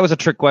 You know, that was a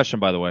trick question,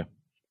 by the way.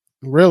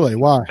 Really?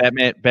 Why?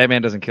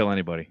 Batman doesn't kill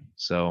anybody.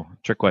 So,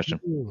 trick question.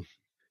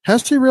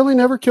 Has he really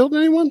never killed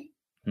anyone?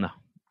 No.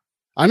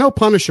 I know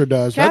Punisher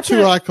does. That's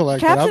who I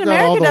collected. Captain I've got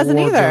all the America doesn't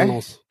war either.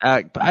 journals.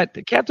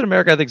 Captain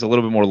America, I think, is a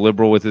little bit more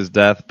liberal with his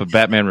death, but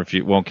Batman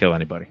won't kill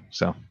anybody.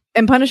 So,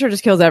 And Punisher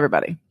just kills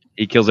everybody.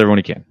 he kills everyone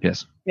he can.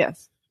 Yes.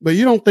 Yes. But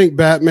you don't think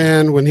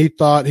Batman, when he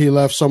thought he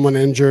left someone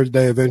injured,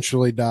 they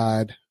eventually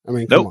died? I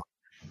mean, come Nope. on.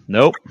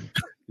 Nope.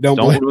 Don't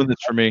Don't ruin this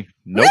for me.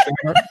 Nope.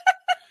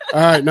 All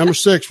right, number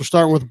 6. We're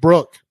starting with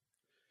Brooke.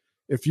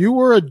 If you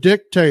were a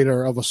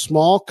dictator of a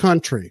small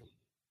country,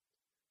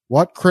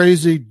 what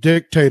crazy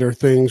dictator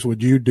things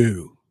would you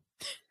do?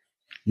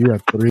 You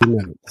have 3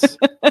 minutes.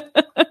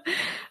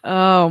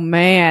 Oh,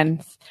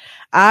 man.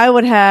 I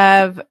would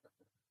have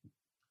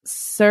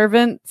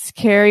servants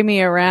carry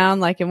me around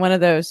like in one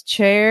of those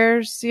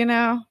chairs, you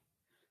know,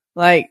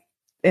 like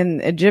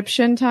in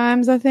Egyptian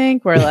times, I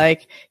think, where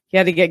like you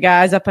had to get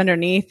guys up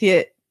underneath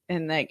it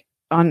and like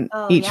on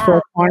each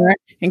four corner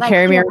and like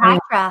carry me around.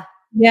 Cleopatra.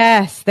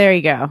 Yes, there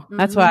you go.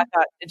 That's what I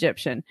thought,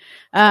 Egyptian.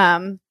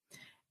 But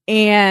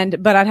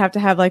I'd have to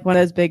have like one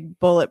of those big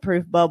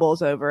bulletproof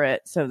bubbles over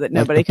it so that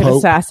nobody could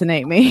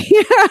assassinate me.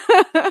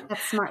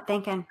 That's smart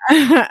thinking.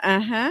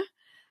 Uh-huh.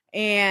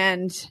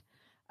 And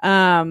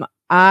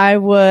I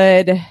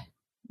would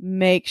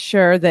make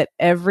sure that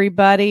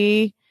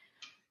everybody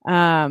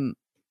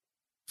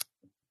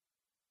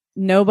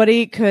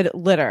nobody could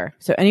litter.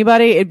 So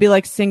anybody, it'd be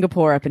like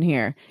Singapore up in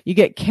here. You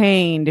get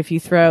caned if you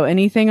throw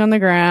anything on the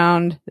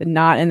ground,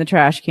 not in the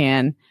trash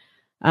can.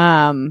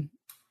 And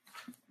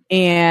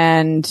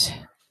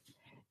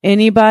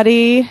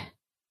Anybody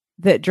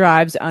that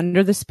drives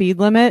under the speed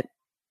limit,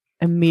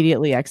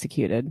 immediately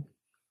executed.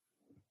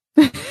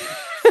 Fair.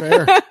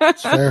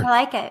 It's fair. I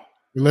like it.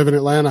 We live in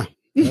Atlanta.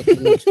 That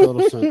makes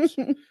total sense.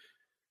 All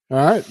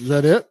right. Is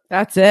that it?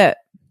 That's it.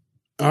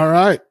 All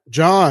right.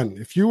 John,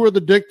 if you were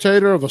the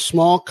dictator of a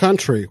small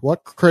country,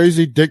 what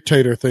crazy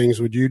dictator things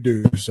would you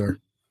do, sir?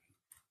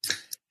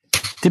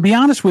 To be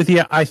honest with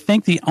you, I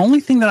think the only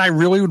thing that I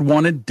really would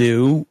want to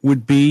do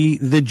would be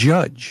the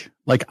judge.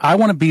 Like, I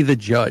want to be the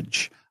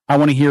judge. I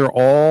want to hear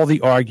all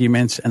the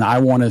arguments and I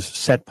want to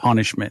set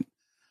punishment.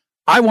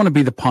 I want to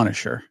be the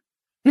punisher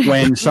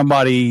when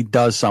somebody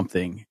does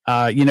something.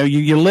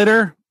 You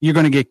litter, you're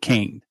going to get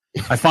caned.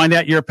 I find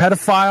out you're a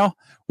pedophile,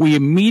 we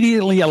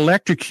immediately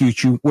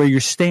electrocute you where you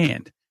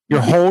stand.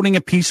 You're holding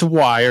a piece of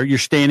wire, you're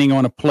standing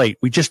on a plate.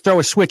 We just throw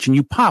a switch and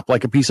you pop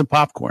like a piece of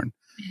popcorn.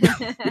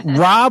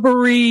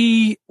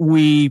 Robbery,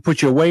 we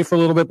put you away for a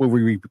little bit, but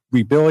we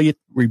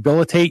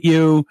rehabilitate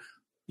you.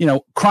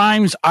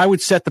 Crimes, I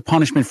would set the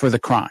punishment for the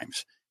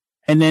crimes.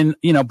 And then,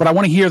 but I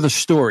want to hear the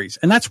stories.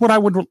 And as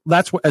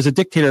a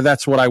dictator,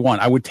 that's what I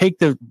want. I would take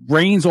the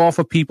reins off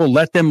of people,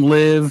 let them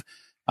live.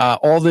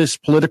 All this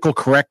political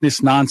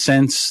correctness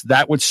nonsense,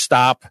 that would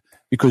stop,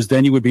 because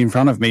then you would be in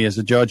front of me as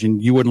a judge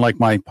and you wouldn't like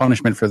my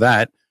punishment for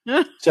that.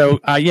 So,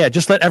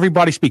 just let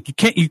everybody speak.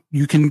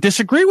 You can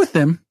disagree with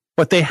them,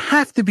 but they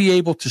have to be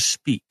able to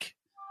speak.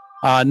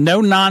 No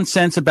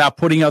nonsense about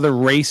putting other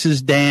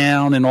races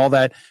down and all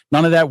that.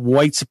 None of that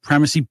white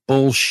supremacy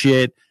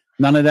bullshit.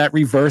 None of that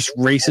reverse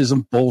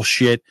racism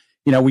bullshit.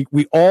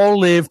 We all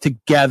live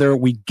together.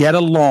 We get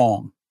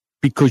along,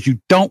 because you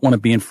don't want to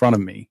be in front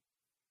of me.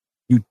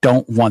 You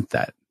don't want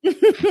that.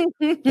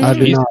 I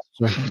do not,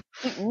 sir.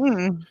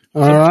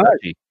 All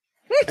right.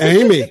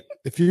 Amy,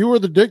 if you were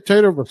the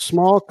dictator of a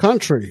small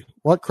country,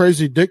 what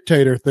crazy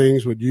dictator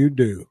things would you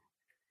do?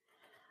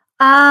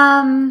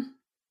 Let's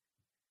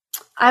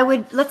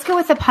go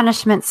with the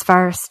punishments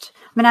first.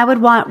 I mean, I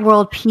would want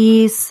world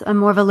peace. I'm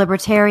more of a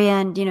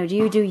libertarian. Do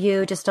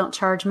you, just don't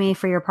charge me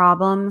for your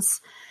problems.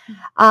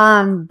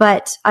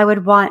 But I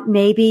would want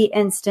maybe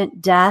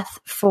instant death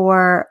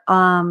for,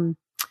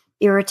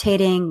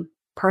 irritating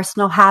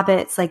personal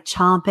habits like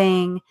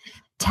chomping,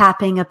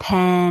 tapping a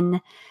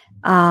pen,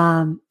 3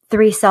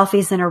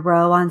 selfies in a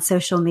row on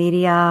social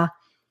media,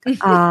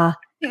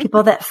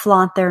 people that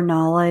flaunt their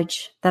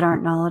knowledge that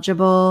aren't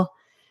knowledgeable,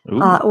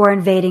 or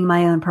invading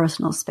my own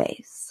personal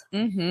space.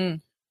 Mm-hmm.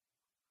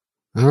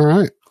 All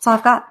right. That's all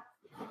I've got.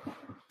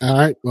 All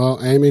right. Well,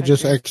 Amy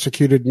just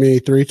executed me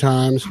 3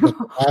 times. But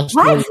the last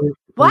What?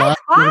 one,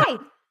 Why?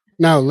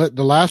 No,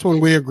 the last one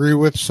we agree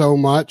with so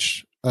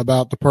much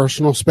about the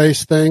personal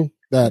space thing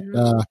that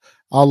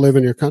I'll live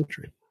in your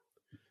country.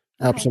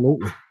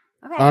 Absolutely.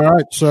 Okay. All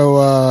right.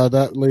 So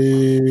that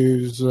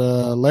leaves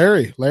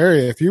Larry.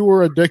 Larry, if you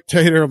were a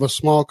dictator of a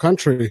small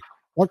country,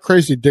 what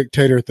crazy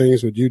dictator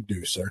things would you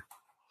do, sir?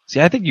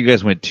 See, I think you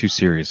guys went too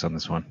serious on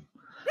this one.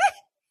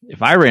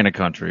 If I ran a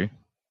country,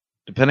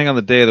 depending on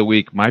the day of the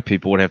week, my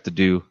people would have to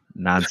do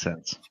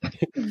nonsense.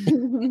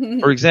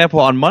 For example,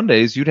 on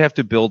Mondays, you'd have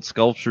to build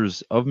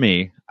sculptures of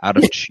me out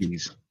of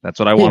cheese. That's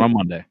what I want on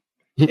Monday.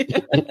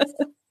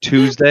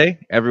 Tuesday,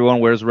 everyone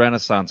wears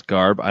Renaissance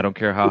garb. I don't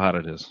care how hot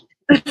it is.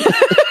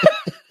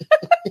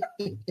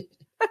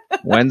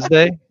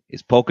 Wednesday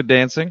is polka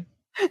dancing.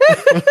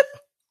 I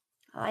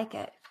like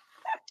it.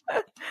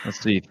 Let's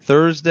see.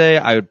 Thursday,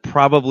 I would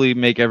probably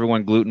make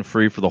everyone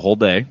gluten-free for the whole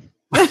day.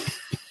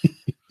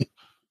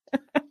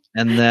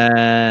 And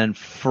then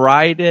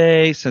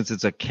Friday, since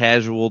it's a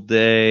casual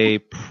day,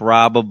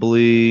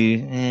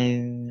 probably,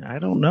 I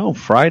don't know.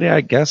 Friday,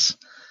 I guess,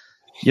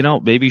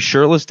 maybe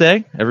shirtless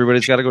day.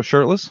 Everybody's got to go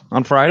shirtless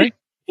on Friday.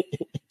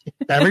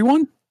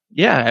 Everyone?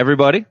 Yeah,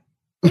 everybody.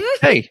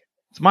 Hey,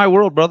 it's my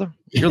world, brother.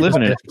 You're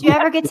living it. Do you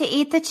ever get to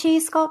eat the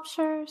cheese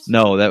sculptures?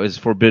 No, that was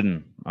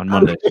forbidden on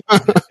Monday.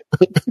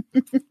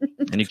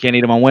 And you can't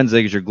eat them on Wednesday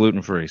because you're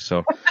gluten-free.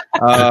 So,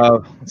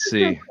 let's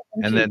see.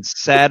 And then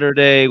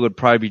Saturday would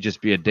probably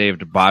just be a day of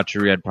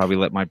debauchery. I'd probably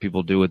let my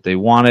people do what they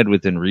wanted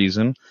within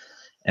reason.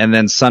 And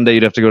then Sunday,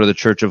 you'd have to go to the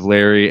Church of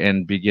Larry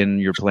and begin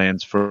your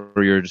plans for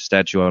your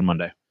statue on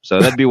Monday. So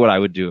that'd be what I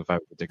would do if I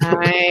were the dictator.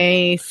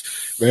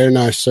 Nice. Very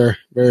nice, sir.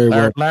 Very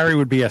well. Larry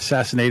would be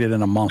assassinated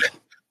in a month.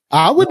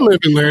 I would live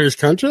in Larry's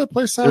country. That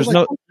place sounds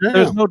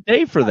There's no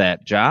day for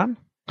that, John.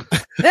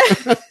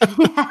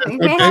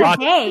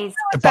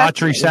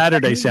 Debauchery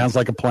Saturday sounds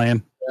like a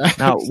plan.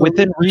 Now,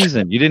 within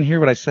reason. You didn't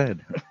hear what I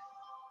said.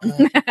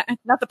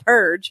 Not the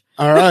purge.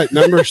 All right,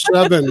 number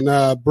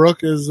 7.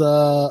 Brooke is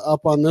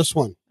up on this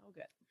one.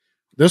 Okay.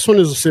 This one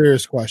is a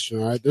serious question.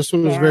 All right, this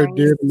one is very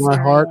dear to my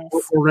heart.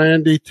 Uncle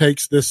Randy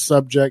takes this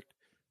subject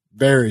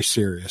very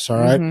serious. All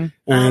right,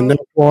 and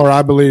therefore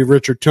I believe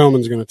Richard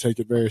Tillman's going to take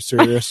it very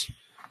serious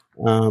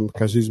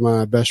because he's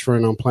my best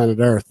friend on planet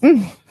Earth.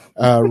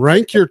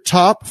 Rank your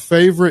top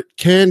favorite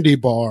candy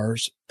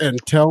bars and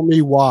tell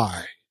me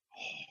why.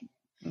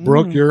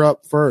 Brooke, you're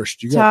up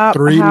first. You got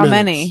 3 minutes. How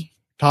many?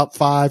 Top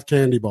 5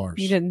 candy bars.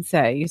 You didn't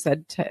say. You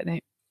said 10.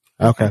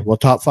 Okay, well,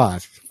 top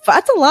 5.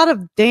 That's a lot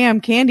of damn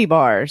candy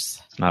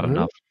bars. It's not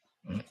enough.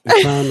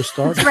 It's time to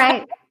start. That's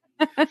right.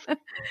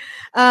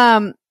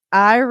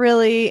 I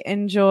really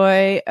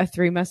enjoy a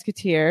Three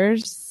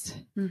Musketeers.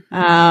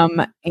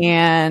 Mhm.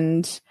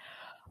 And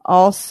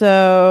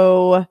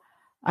also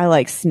I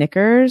like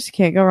Snickers.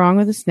 Can't go wrong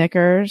with a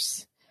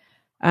Snickers.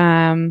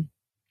 I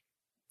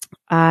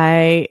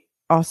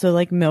also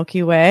like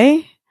Milky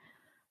Way.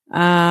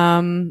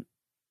 And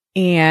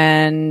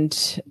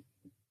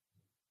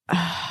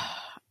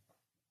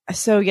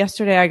so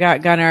yesterday I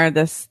got Gunnar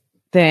this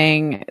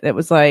thing that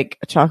was like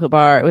a chocolate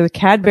bar. It was a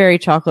Cadbury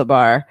chocolate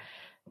bar.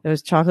 There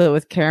was chocolate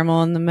with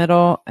caramel in the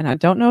middle, and I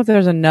don't know if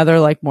there's another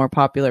like more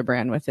popular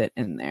brand with it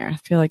in there. I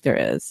feel like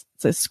there is.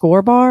 It's a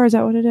Score bar. Is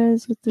that what it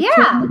is? With the Yeah,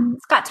 caramel?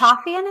 it's got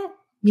toffee in it.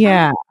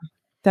 Yeah,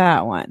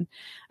 that one.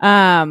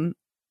 And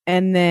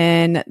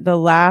then the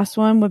last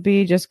one would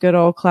be just good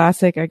old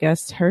classic, I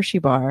guess, Hershey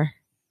bar.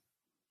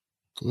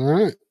 All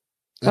right.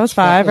 That was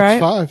five, right?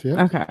 That's 5,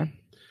 yeah. Okay.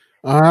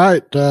 All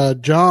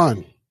right,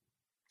 John,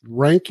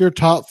 rank your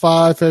top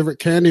 5 favorite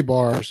candy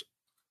bars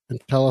and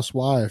tell us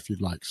why if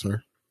you'd like,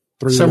 sir.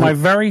 So my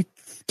very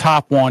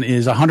top one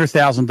is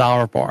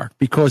 $100,000 bar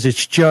because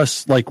it's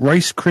just like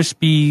Rice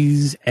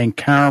Krispies and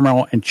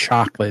caramel and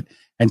chocolate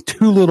and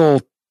 2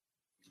 little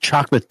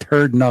chocolate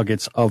turd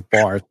nuggets of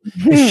bars.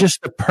 It's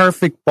just the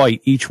perfect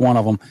bite, each one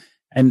of them.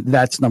 And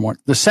that's number one.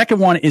 The second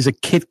one is a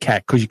Kit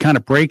Kat because you kind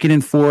of break it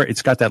in 4.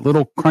 It's got that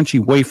little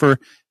crunchy wafer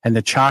and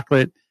the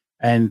chocolate,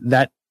 and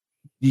that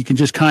you can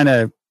just kind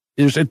of,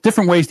 there's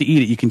different ways to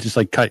eat it. You can just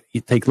like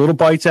you take little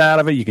bites out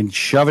of it. You can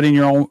shove it in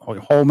your own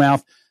whole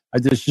mouth.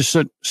 There's just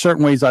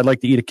certain ways I'd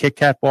like to eat a Kit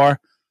Kat bar.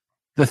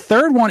 The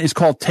third one is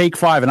called Take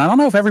 5. And I don't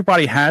know if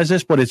everybody has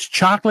this, but it's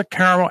chocolate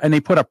caramel and they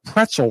put a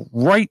pretzel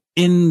right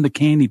in the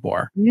candy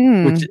bar,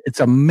 which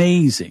it's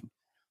amazing.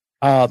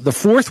 The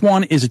fourth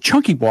one is a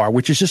Chunky bar,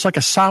 which is just like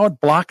a solid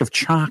block of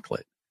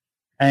chocolate.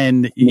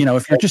 And, you know,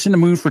 if you're just in the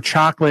mood for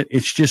chocolate,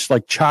 it's just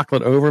like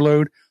chocolate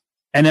overload.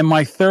 And then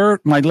my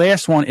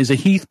last one is a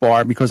Heath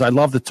bar because I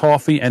love the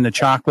toffee and the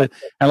chocolate.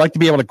 I like to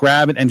be able to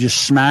grab it and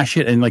just smash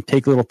it and like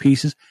take little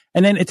pieces.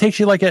 And then it takes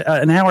you like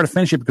an hour to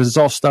finish it because it's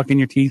all stuck in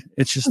your teeth.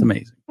 It's just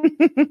amazing.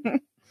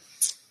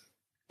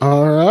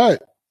 All right.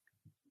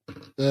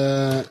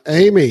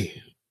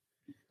 Amy.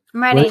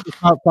 I'm ready. Rank your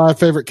top 5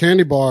 favorite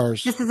candy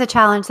bars. This is a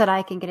challenge that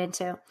I can get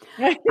into.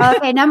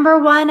 Okay, number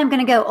 1, I'm going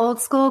to go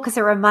old school because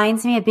it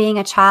reminds me of being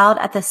a child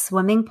at the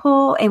swimming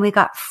pool, and we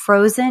got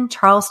frozen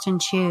Charleston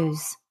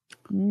Chews.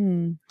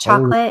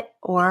 Chocolate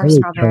or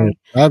strawberry.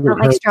 I don't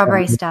like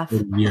strawberry stuff.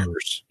 In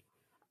years.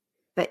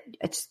 But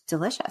it's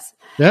delicious.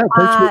 Yeah,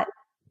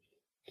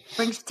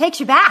 takes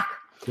you back.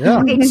 Yeah.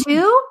 Okay,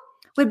 2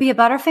 would be a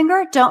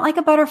Butterfinger. Don't like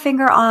a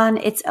Butterfinger on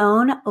its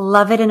own.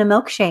 Love it in a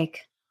milkshake.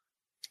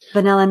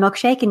 Vanilla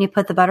milkshake, and you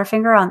put the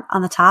Butterfinger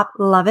on the top.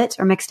 Love it,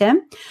 or mixed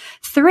in.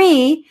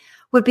 3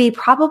 would be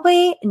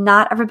probably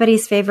not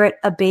everybody's favorite,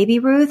 a Baby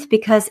Ruth,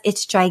 because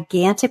it's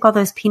gigantic. All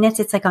those peanuts,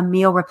 it's like a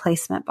meal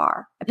replacement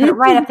bar. I put it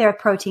right up there with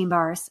protein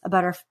bars,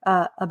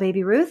 a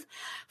Baby Ruth.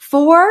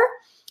 4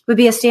 would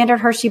be a standard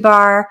Hershey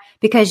bar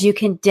because you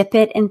can dip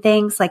it in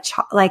things like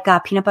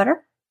peanut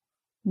butter.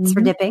 It's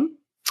for dipping.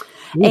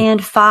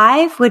 And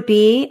 5 would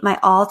be my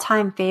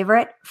all-time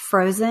favorite,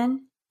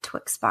 frozen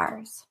Twix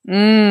bars.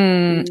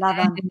 Love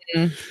them.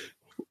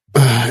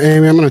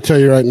 Amy, I'm going to tell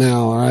you right now,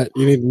 all right?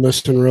 You need to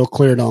listen real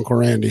clear to Uncle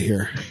Randy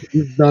here.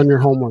 You've done your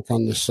homework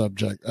on this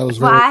subject. That was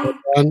very well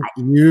done.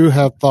 You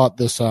have thought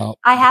this out.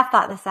 I have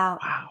thought this out.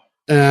 Wow.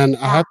 And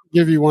I have to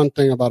give you one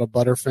thing about a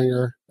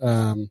Butterfinger.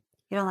 You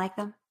don't like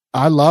them?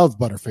 I love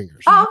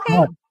Butterfingers. Oh, okay.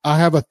 But I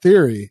have a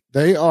theory.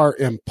 They are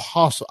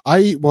impossible. I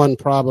eat one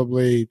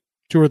probably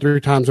 2 or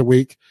 3 times a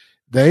week.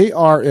 They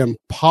are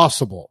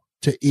impossible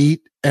to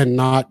eat and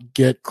not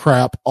get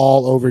crap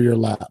all over your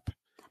lap.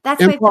 That's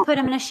why you have to put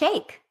them in a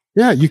shake.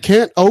 Yeah, you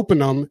can't open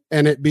them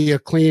and it be a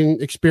clean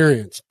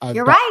experience.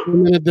 You're right.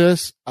 Documented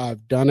this.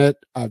 I've done it.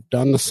 I've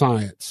done the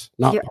science.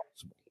 Not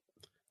possible.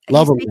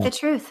 Love them. You speak the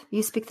truth.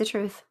 You speak the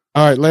truth.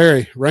 All right,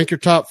 Larry, rank your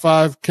top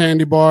 5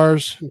 candy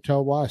bars and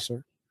tell why,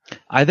 sir.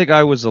 I think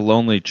I was a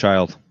lonely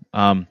child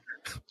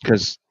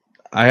because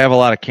I have a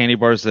lot of candy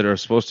bars that are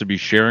supposed to be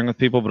sharing with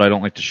people, but I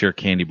don't like to share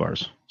candy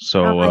bars.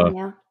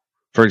 So,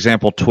 for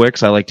example,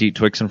 Twix, I like to eat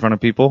Twix in front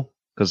of people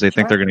because they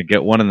think they're going to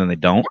get one and then they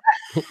don't.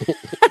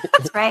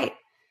 That's right.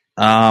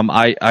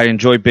 I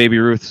enjoy Baby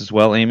Ruth as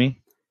well,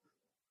 Amy.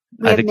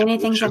 We have many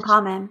things in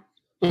common.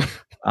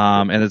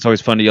 And it's always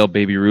fun to yell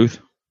Baby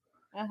Ruth.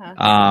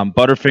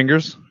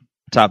 Butterfingers,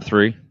 top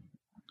 3.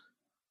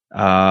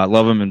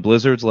 Love them in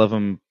blizzards, love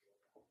them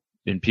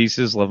in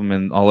pieces, love them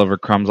in all over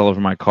crumbs all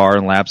over my car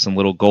and laps and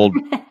little gold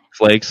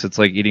flakes. It's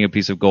like eating a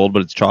piece of gold,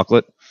 but it's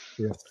chocolate.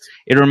 Yes.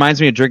 It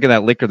reminds me of drinking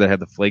that liquor that had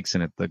the flakes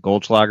in it, the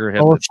Goldschlager.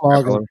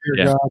 Goldschlager,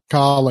 God,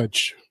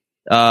 college.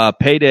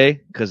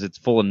 Payday, because it's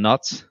full of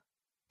nuts.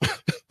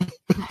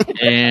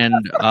 And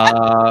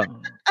I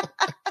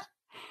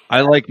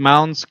like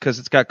Mounds because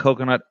it's got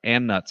coconut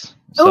and nuts.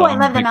 So I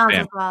love the Mounds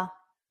as well.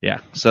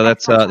 Yeah, so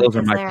that's those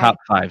are my top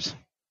 5s.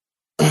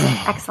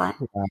 Excellent.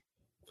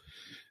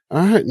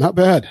 All right, not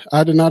bad.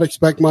 I did not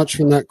expect much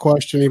from that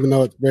question, even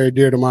though it's very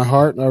dear to my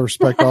heart. And I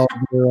respect all of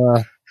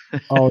your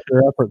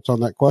efforts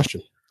on that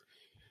question.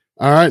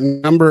 All right,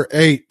 number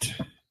 8.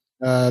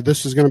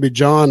 This is going to be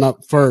John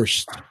up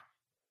first.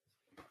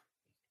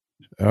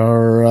 All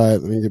right,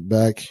 let me get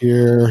back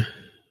here.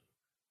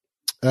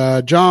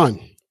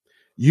 John,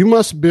 you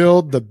must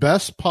build the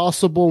best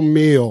possible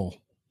meal.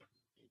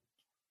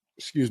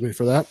 Excuse me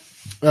for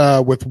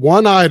that. With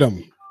one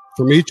item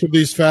from each of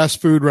these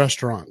fast food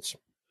restaurants.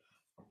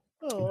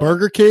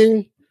 Burger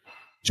King,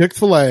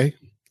 Chick-fil-A,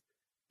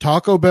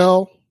 Taco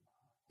Bell,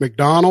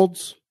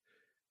 McDonald's,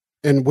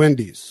 and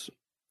Wendy's.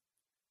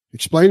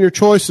 Explain your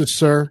choices,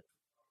 sir.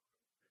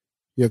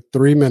 You have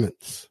 3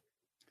 minutes.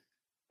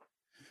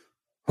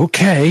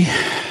 Okay.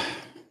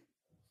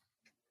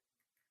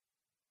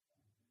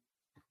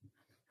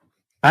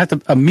 I have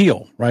to a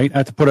meal, right? I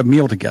have to put a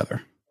meal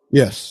together.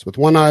 Yes, with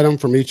one item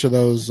from each of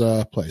those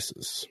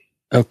places.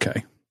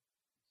 Okay.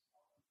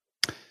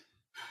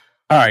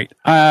 All right.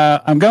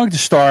 I'm going to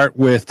start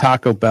with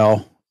Taco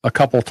Bell. A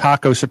couple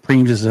Taco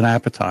Supremes as an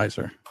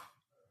appetizer.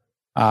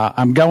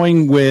 I'm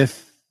going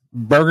with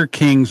Burger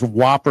King's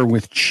Whopper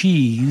with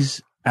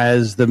cheese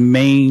as the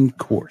main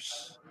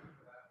course.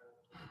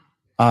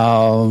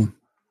 I'm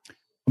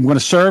going to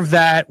serve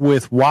that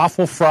with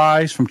waffle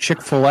fries from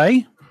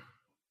Chick-fil-A.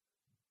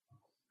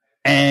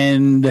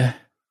 And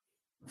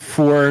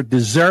for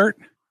dessert,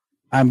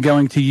 I'm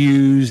going to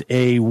use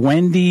a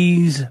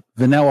Wendy's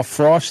Vanilla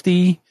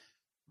Frosty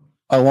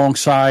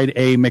alongside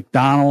a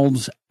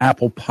McDonald's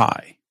apple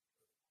pie.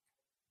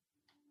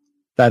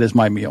 That is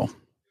my meal.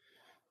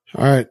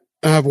 All right.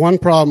 I have one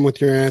problem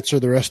with your answer.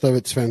 The rest of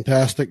it's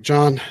fantastic,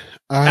 John.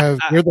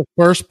 You're the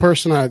first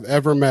person I've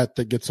ever met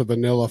that gets a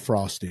vanilla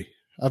frosty.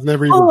 I've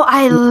never even. Oh,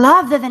 I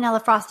love the vanilla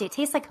frosty. It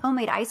tastes like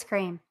homemade ice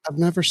cream. I've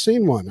never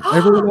seen one.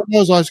 Everyone I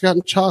know has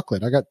gotten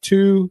chocolate. I got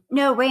 2.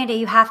 No, Randy,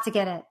 you have to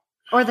get it.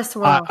 Or the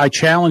swirl. I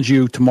challenge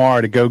you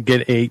tomorrow to go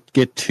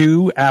get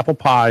 2 apple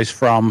pies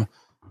from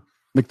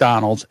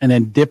McDonald's and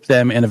then dip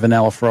them in a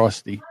vanilla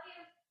frosty.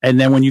 And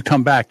then when you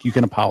come back, you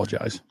can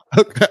apologize.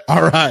 Okay.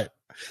 All right.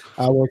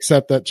 I will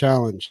accept that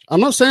challenge.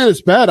 I'm not saying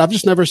it's bad. I've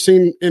just never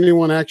seen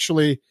anyone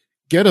actually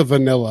get a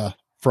vanilla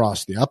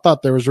frosty. I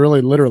thought there was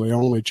really literally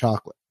only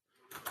chocolate.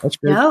 That's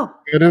great. No.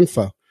 Good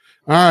info. All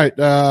right.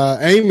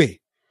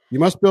 Amy, you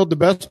must build the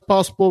best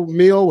possible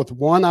meal with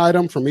one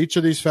item from each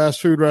of these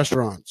fast food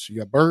restaurants. You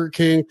got Burger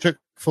King,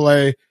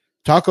 Chick-fil-A,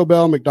 Taco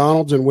Bell,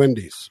 McDonald's, and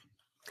Wendy's.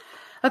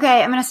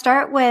 Okay, I'm going to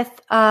start with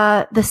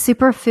the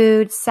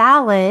superfood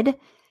salad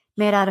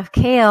made out of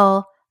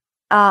kale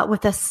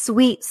with a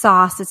sweet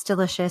sauce. It's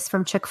delicious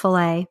from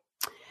Chick-fil-A.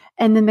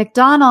 And the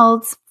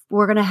McDonald's,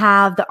 we're going to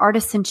have the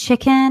artisan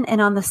chicken and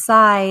on the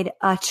side,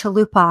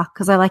 chalupa,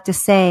 because I like to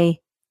say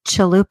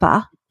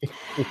chalupa.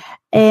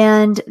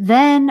 And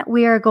then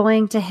we are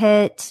going to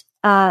hit,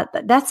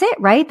 that's it,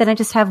 right? Then I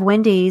just have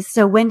Wendy's.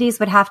 So Wendy's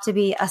would have to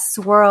be a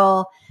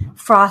swirl,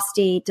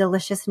 frosty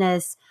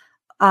deliciousness,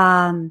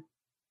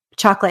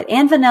 chocolate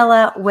and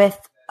vanilla with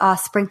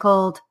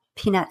sprinkled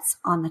peanuts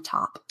on the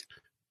top.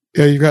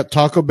 Yeah, you got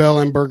Taco Bell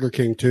and Burger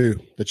King too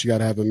that you got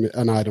to have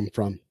an item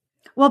from.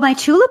 Well, my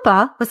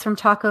chalupa was from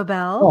Taco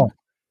Bell. Oh,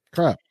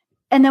 crap.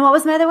 And then what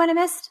was my other one I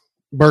missed?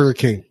 Burger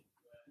King.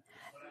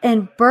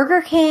 And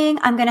Burger King,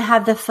 I'm going to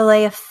have the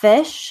filet of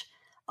fish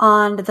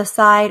on the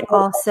side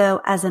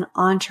also as an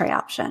entree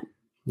option.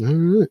 All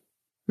right.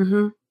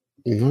 Mm-hmm.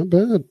 Not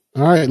bad.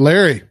 All right,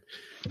 Larry.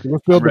 You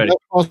must build the best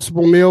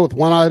possible meal with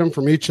one item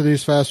from each of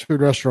these fast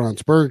food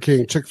restaurants. Burger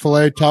King,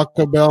 Chick-fil-A,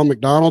 Taco Bell,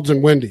 McDonald's,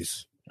 and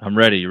Wendy's. I'm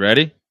ready. You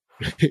ready?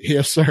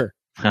 Yes, sir.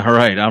 All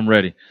right, I'm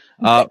ready.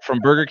 From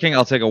Burger King,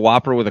 I'll take a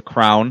Whopper with a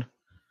crown.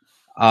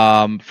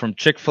 From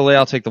Chick-fil-A,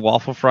 I'll take the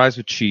waffle fries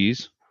with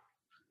cheese.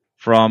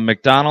 From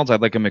McDonald's, I'd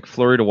like a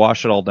McFlurry to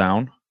wash it all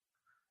down.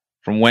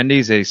 From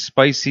Wendy's, a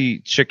spicy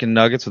chicken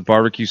nuggets with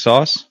barbecue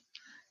sauce.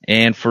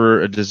 And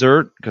for a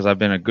dessert, because I've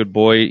been a good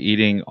boy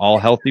eating all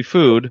healthy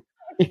food,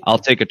 I'll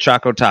take a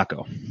Choco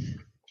Taco.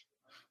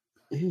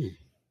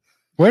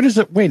 Where does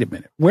it? Wait a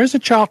minute. Where's the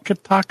Choco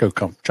Taco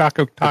come?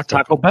 Choco Taco.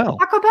 Taco Bell.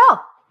 Taco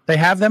Bell. They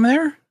have them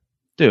there?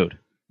 Dude.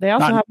 They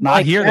also have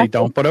not here. They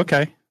don't, but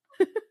okay.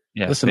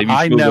 Yeah. Listen,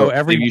 I know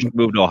every. Maybe you should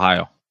move to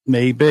Ohio.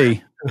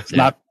 Maybe it's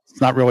not. It's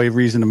not really a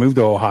reason to move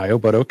to Ohio,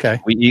 but okay.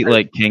 We eat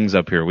like kings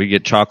up here. We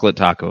get chocolate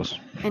tacos.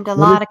 And a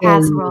lot of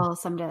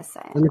casseroles, I'm just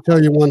saying. Let me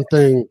tell you one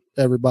thing,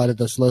 everybody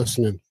that's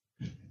listening.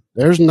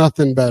 There's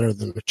nothing better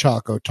than a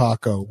Choco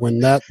Taco. When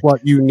that's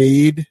what you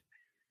need,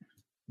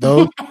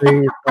 those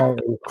things are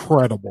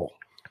incredible.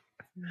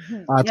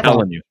 I'm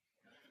telling you.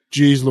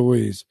 Geez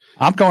Louise.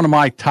 I'm going to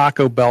my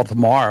Taco Bell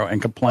tomorrow and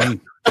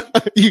complain.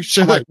 You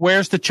should. Like,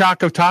 where's the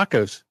Choco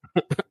Tacos?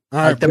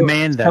 I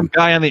demand them. Some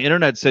guy on the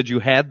internet said you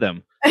had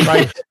them.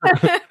 Right.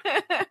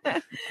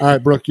 All right,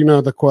 Brooke, you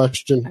know the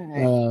question.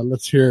 Right.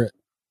 Let's hear it.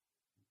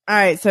 All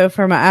right, so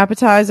for my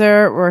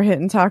appetizer, we're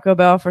hitting Taco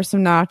Bell for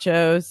some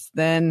nachos.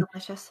 Then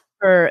Delicious.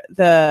 for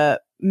the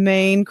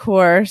main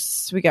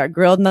course, we got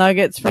grilled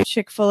nuggets from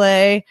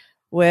Chick-fil-A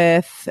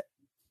with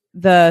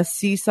the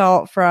sea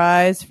salt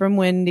fries from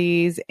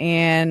Wendy's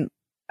and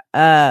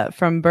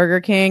from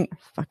Burger King. I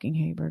fucking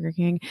hate Burger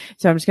King.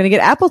 So I'm just going to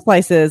get apple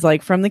slices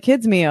like from the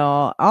kids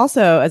meal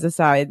also as a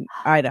side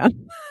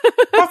item.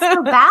 That's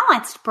so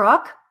balanced,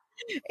 Brooke.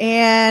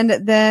 And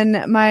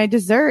then my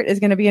dessert is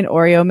going to be an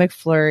Oreo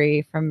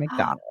McFlurry from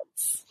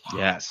McDonald's.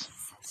 Yes.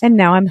 And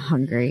now I'm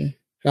hungry.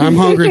 I'm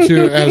hungry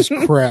too as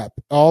crap.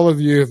 All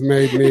of you have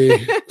made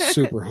me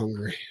super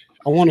hungry.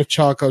 I want a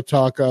Choco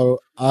Taco.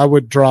 I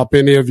would drop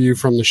any of you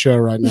from the show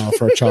right now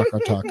for a Choco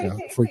Taco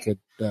if we could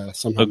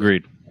somehow.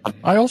 Agreed.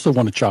 I also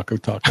want a Choco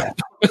Taco.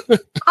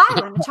 I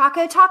want a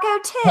Choco Taco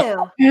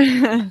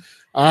too.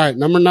 All right,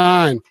 number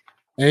 9.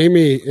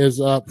 Amy is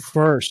up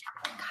first.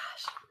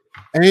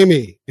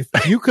 Amy, if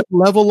you could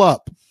level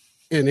up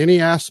in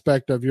any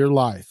aspect of your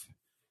life,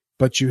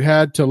 but you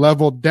had to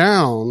level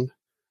down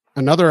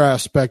another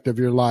aspect of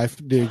your life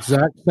the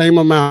exact same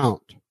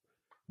amount,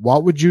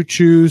 what would you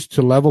choose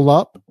to level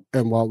up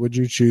and what would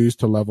you choose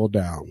to level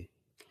down?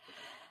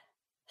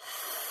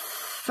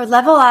 For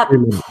level up,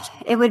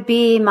 it would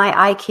be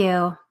my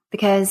IQ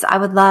because I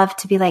would love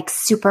to be like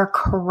super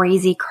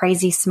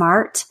crazy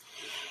smart.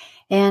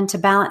 And to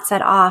balance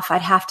that off,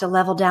 I'd have to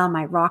level down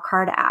my rock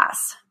hard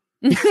ass.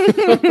 All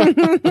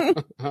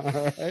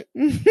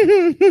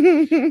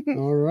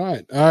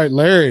right.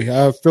 Larry,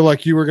 I feel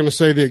like you were going to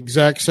say the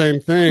exact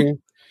same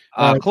thing.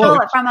 Close. Pull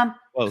it from him.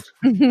 Close.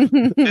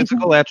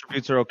 Physical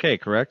attributes are okay,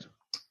 correct?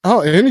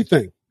 Oh,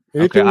 anything.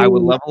 Okay, I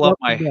would level up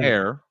my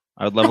hair.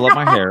 I would level up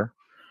my hair.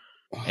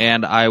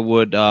 And I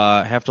would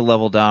have to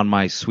level down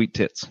my sweet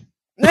tits.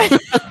 There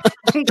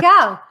you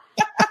go.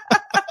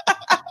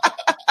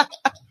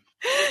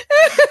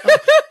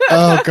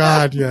 Oh,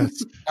 God,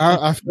 yes.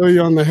 I feel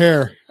you on the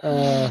hair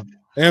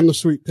and the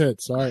sweet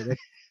tits. All right.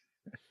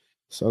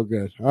 So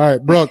good. All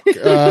right, Brooke,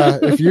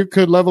 if you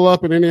could level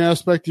up in any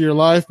aspect of your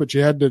life, but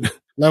you had to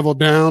level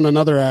down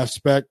another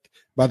aspect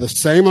by the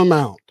same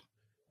amount,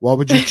 what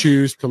would you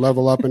choose to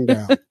level up and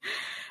down?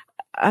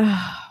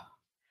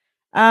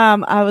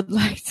 I would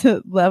like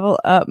to level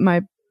up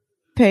my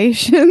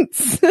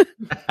patience. I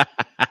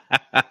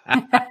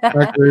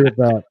agree with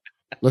that.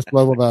 Let's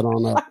level that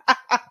on up.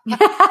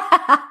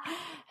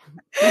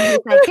 He's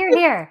like,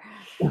 here.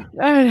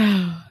 I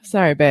know.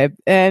 Sorry, babe.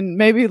 And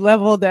maybe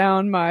level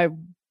down my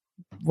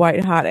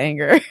white hot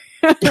anger.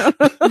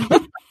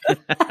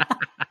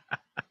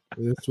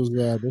 This was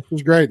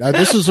great.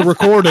 This is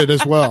recorded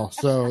as well.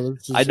 So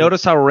I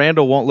noticed how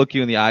Randall won't look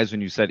you in the eyes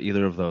when you said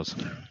either of those.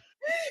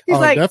 He's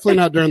like, definitely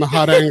not during the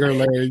hot anger,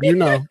 Larry. You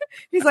know.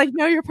 He's like,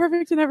 no, you're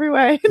perfect in every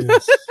way.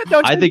 Yes.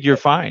 I think you're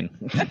fine.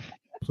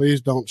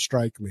 Please don't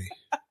strike me.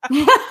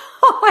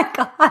 Oh my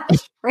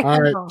gosh. Randall.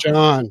 All right,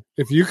 John,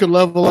 if you could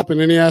level up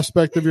in any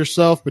aspect of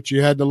yourself, but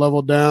you had to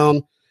level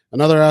down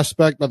another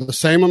aspect by the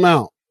same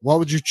amount, what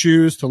would you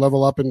choose to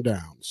level up and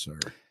down, sir?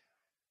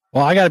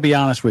 Well, I got to be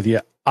honest with you.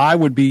 I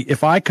would be,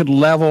 if I could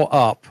level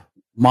up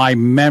my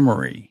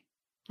memory,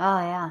 Oh,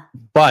 yeah.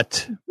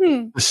 but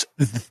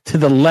to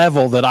the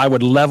level that I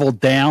would level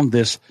down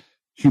this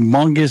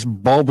humongous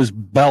bulbous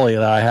belly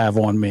that I have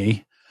on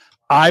me,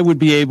 I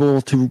would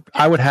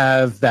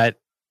have that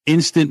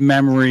instant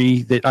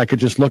memory that I could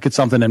just look at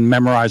something and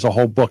memorize a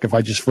whole book if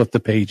I just flipped the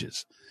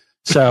pages.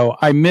 So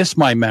I miss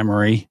my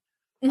memory.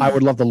 I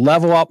would love to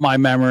level up my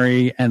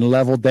memory and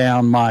level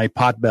down my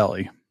pot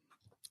belly.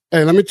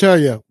 Hey, let me tell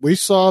you, we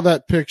saw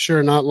that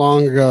picture not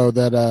long ago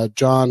that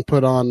John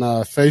put on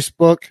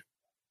Facebook.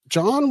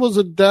 John was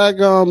a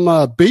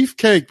daggum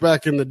beefcake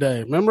back in the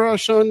day. Remember I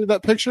was showing you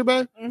that picture,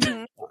 babe?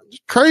 Mm-hmm.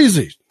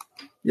 Crazy.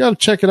 You got to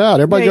check it out.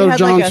 Everybody go to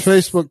John's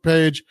Facebook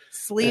page.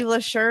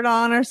 Sleeveless shirt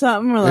on or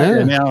something. Or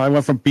like, Now I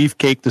went from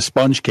beefcake to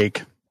sponge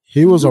cake.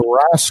 He was a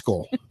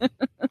rascal. That's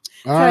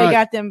how he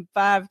got them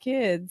 5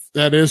 kids.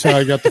 That is how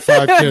he got the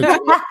 5 kids.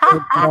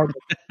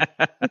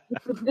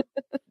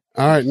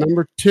 All right,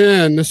 number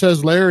 10. This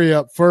has Larry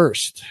up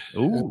first.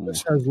 Ooh.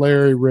 This has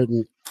Larry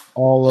written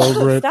all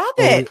over it. Stop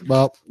it.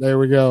 Well, there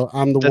we go.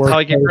 I'm the worst. That's how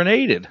I get host.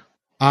 grenaded.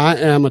 I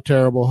am a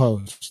terrible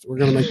host. We're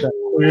going to make that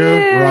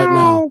clear right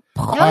now.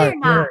 No, you're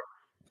not.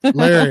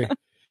 Larry,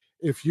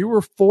 if you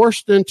were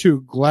forced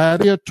into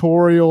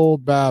gladiatorial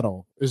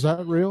battle, is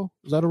that real?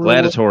 Is that a real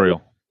Gladiatorial.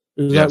 word?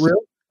 Is Yes. that real?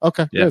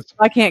 Okay, Yes. good.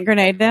 I can't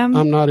grenade them.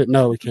 I'm not.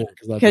 No, we can't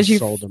because I just you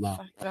sold them out.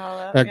 fucked it all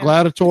up. A Yeah.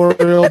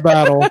 gladiatorial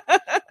battle,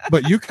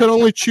 but you could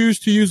only choose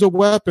to use a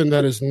weapon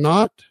that is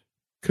not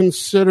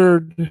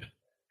considered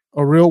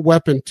a real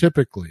weapon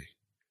typically.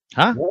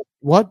 Huh?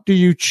 What do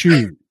you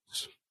choose?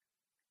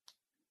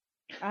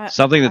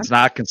 Something that's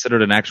not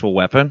considered an actual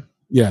weapon?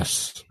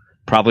 Yes.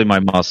 Probably my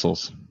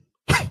muscles.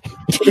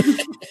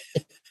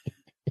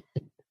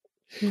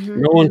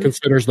 No one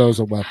considers those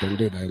a weapon,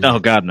 do they? Oh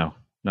God, no.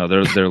 No,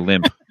 they're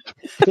limp.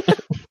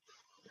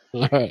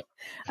 All right.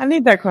 I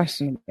need that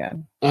question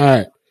again.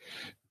 All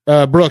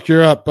right. Brooke,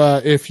 you're up.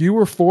 If you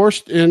were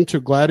forced into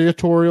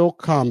gladiatorial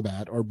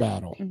combat or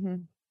battle,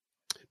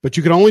 but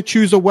you could only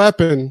choose a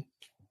weapon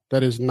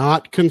that is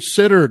not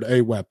considered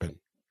a weapon.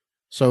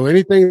 So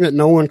anything that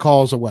no one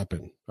calls a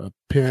weapon, a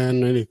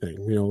pen, anything,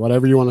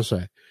 whatever you want to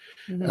say.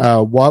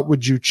 What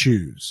would you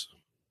choose?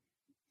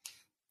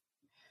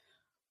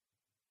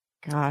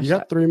 Gosh, You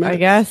got 3 minutes. I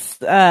guess,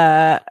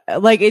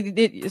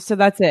 so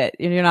that's it.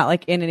 You're not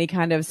like in any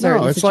kind of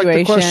certain No, it's situation.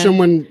 like the question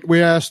when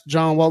we asked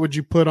John, what would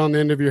you put on the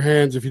end of your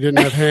hands if you didn't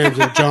have hands?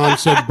 And John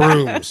said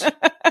brooms.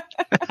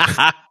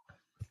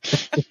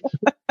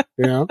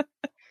 Yeah.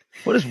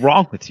 What is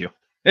wrong with you?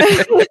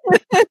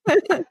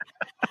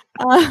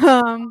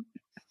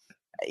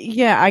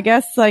 Yeah, I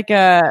guess like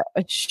a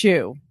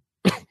shoe.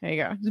 There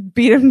you go. Just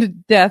beat him to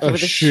death with a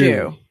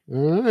shoe.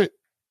 All right.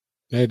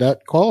 Hey,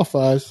 that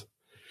qualifies.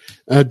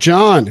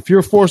 John, if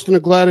you're forced into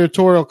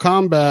gladiatorial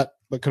combat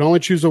but can only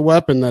choose a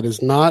weapon that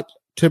is not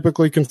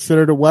typically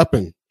considered a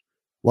weapon,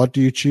 what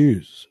do you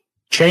choose?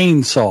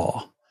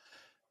 Chainsaw.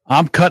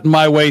 I'm cutting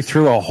my way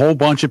through a whole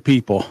bunch of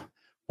people.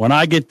 When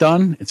I get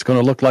done, it's going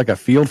to look like a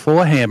field full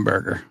of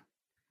hamburger.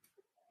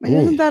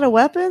 Isn't that a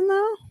weapon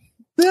though?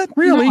 Not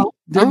really.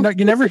 No.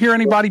 You never hear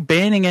anybody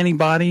banning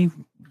anybody.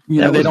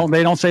 You know,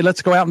 they don't say,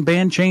 let's go out and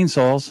ban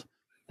chainsaws.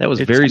 That was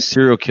very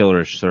serial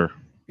killerish, sir.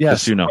 Yes,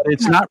 Just so you know. but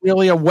it's not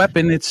really a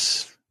weapon.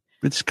 It's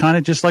kind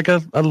of just like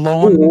a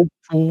lawn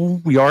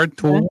tool, yard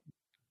tool.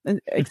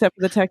 Except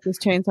for the Texas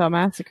Chainsaw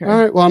Massacre. All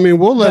right. Well, I mean,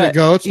 we'll let it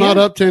go. It's not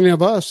yeah. up to any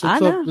of us. I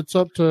know. It's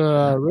up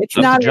to Rich.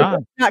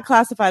 It's not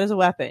classified as a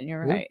weapon.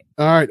 You're right.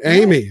 All right,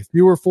 Amy, if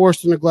you were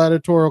forced into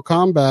gladiatorial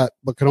combat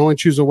but could only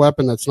choose a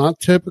weapon that's not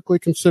typically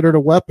considered a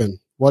weapon,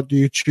 what do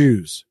you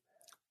choose?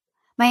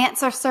 My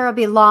answer, sir, will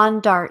be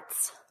lawn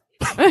darts.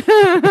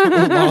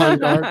 Lawn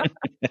dart.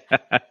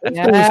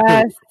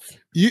 Yes.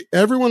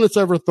 Everyone that's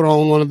ever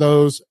thrown one of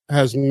those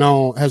has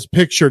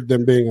pictured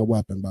them being a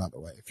weapon, by the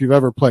way. If you've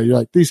ever played, you're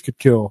like, these could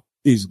kill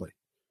easily.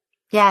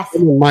 Yes.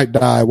 Someone might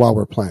die while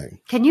we're playing.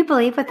 Can you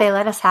believe what they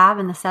let us have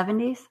in the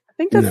 70s? I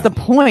think that's the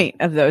point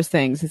of those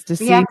things is to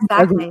see Yeah, who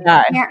doesn't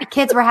exactly. die.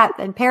 Kids were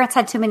and parents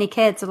had too many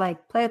kids, so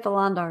like play with the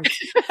lawn darts.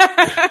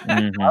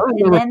 Mhm.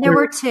 And then there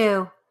were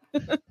 2.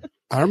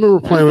 I remember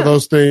playing with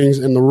those things,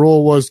 and the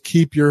rule was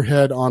keep your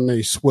head on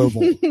a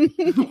swivel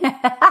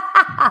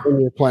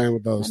when you're playing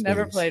with those I've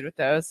never things. played with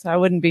those. I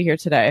wouldn't be here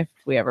today if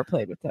we ever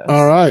played with those.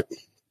 All right.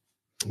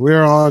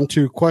 We're on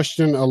to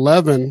question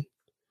 11,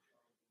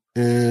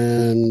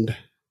 and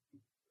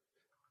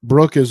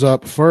Brooke is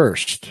up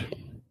first.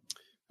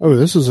 Oh,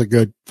 this is a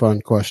good,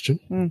 fun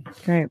question.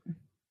 Great.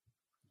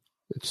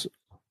 It's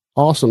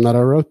awesome that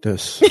I wrote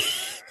this.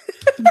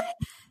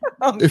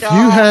 Oh, If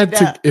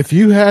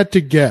you had to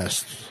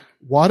guess,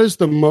 what is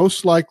the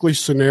most likely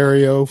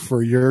scenario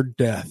for your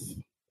death?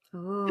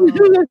 Ooh.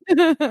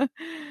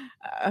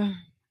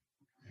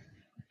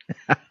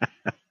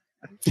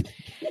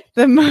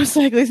 The most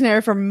likely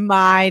scenario for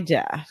my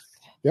death.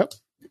 Yep.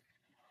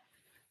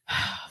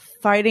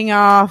 Fighting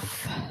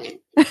off.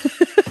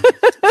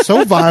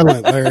 So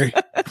violent, Larry.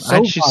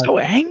 She's so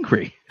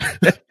angry.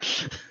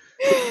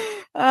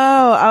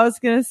 Oh, I was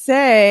going to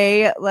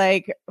say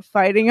like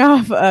fighting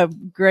off a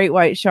great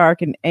white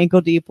shark in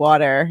ankle deep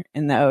water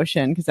in the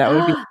ocean because that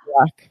would be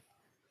luck.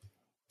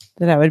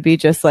 That would be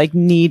just like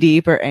knee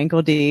deep or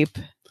ankle deep,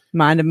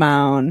 mind of my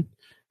own.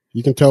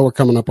 You can tell we're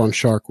coming up on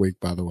Shark Week,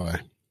 by the way.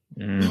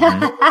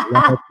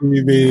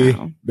 TV,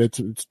 Wow.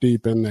 it's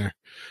deep in there.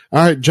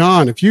 All right,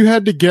 John, if you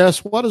had to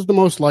guess, what is the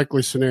most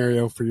likely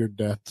scenario for your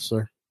death,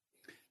 sir?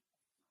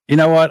 You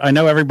know what? I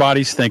know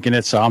everybody's thinking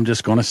it, so I'm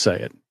just going to say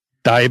it.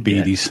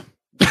 Diabetes.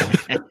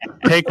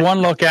 Take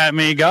one look at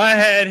me. Go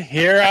ahead.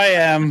 Here I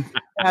am.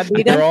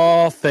 They're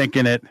all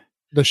thinking it.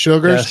 The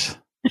sugars?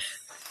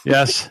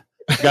 Yes.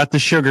 Got the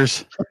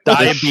sugars.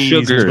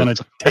 Diabetes is going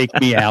to take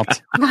me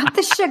out. Not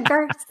the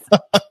sugars.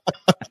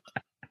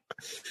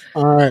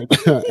 All right,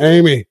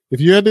 Amy,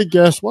 if you had to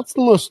guess, what's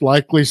the most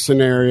likely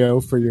scenario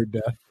for your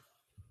death?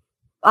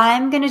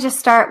 I'm going to just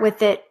start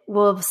with it.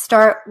 We'll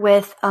start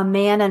with a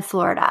man in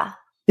Florida.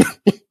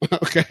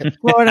 Okay.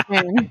 Florida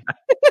man.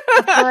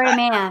 A Florida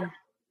man.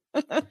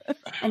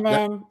 And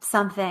then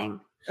something.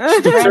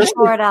 We're in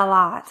Florida a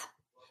lot.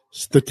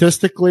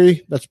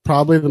 Statistically, that's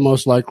probably the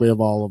most likely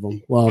of all of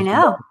them. Well, I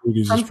know.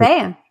 diabetes is I'm pretty-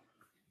 saying.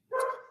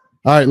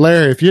 All right,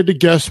 Larry, if you had to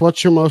guess,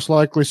 what's your most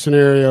likely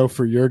scenario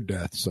for your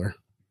death, sir?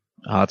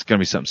 Oh, it's gonna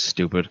be something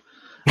stupid.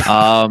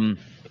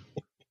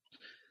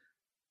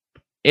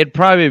 It'd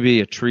probably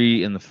be a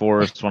tree in the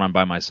forest when I'm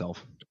by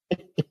myself.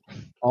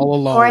 All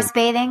alone. Forest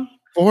bathing.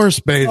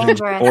 Forest bathing.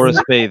 Dangerous.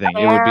 Forest bathing.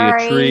 It would be a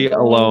Very tree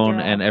alone,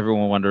 dangerous. and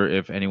everyone would wonder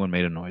if anyone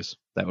made a noise.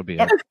 That would be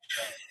it.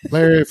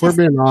 Larry, if we're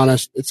being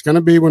honest, it's going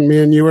to be when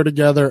me and you are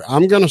together.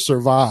 I'm going to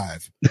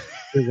survive.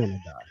 You're going to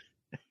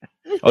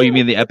die. Oh, you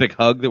mean the epic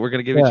hug that we're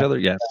gonna give each Yeah. other?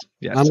 Yes.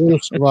 Yes. I'm going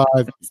to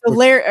survive. So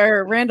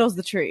Randall's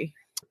the tree.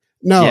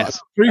 No, Yes.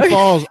 tree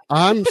falls.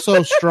 I'm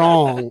so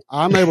strong.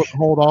 I'm able to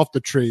hold off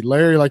the tree.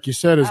 Larry, like you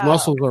said, his Oh.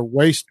 muscles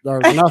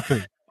are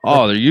nothing.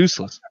 Oh, they're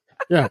useless.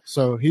 Yeah,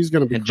 so he's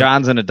going to be. And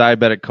John's in a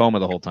diabetic coma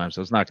the whole time,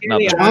 so it's not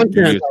Yeah. John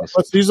can't help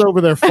us. He's over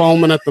there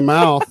foaming at the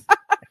mouth.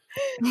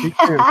 He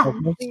can't help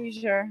us.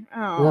 Seizure.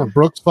 Yeah, Oh.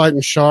 Brooke's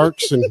fighting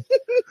sharks, and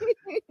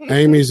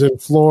Amy's in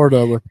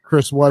Florida with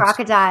Chris Webster.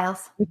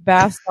 Crocodiles. With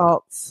bath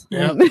salts.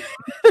 Yep.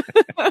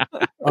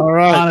 All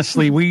right.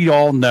 Honestly, we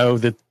all know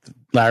that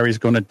Larry's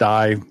going to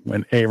die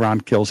when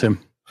Aaron kills him.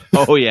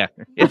 Oh yeah.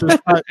 With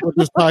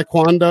his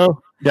taekwondo.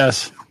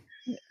 Yes.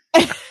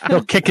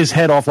 He'll kick his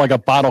head off like a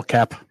bottle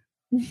cap.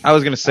 I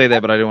was going to say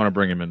that, but I didn't want to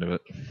bring him into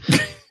it.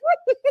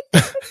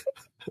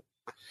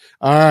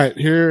 All right,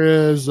 here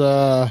is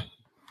the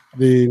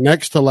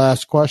next to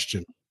last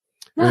question.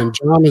 And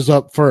John is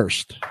up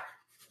first.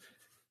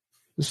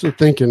 This is a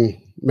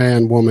thinking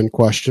man, woman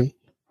question.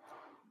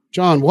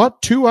 John,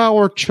 what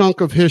 2-hour chunk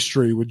of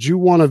history would you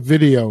want a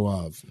video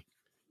of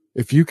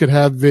if you could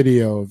have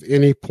video of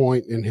any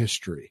point in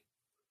history?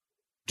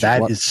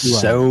 That is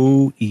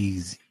so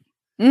easy.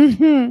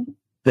 Mm-hmm.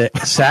 The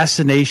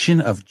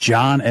assassination of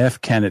John F.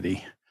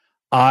 Kennedy.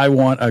 I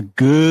want a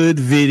good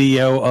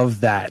video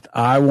of that.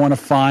 I want to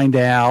find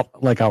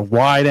out, like a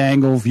wide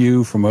angle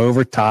view from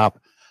over top.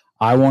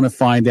 I want to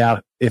find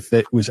out if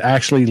it was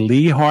actually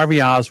Lee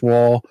Harvey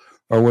Oswald,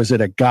 or was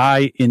it a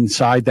guy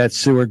inside that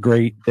sewer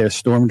grate, their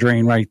storm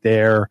drain right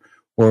there,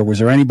 or was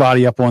there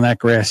anybody up on that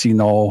grassy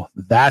knoll?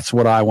 That's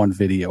what I want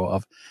video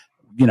of.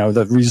 You know,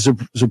 the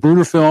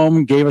Zapruder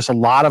film gave us a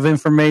lot of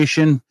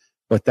information,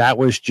 but that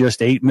was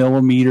just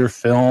 8mm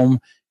film,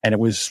 and it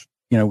was,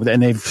 you know,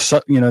 and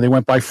they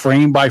went by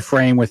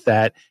frame with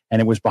that,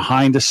 and it was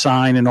behind a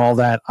sign and all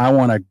that. I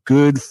want a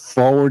good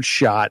forward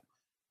shot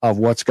of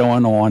what's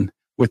going on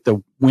with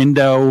the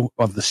window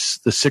of the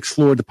 6th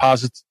floor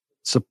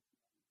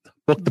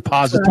book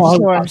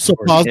depository.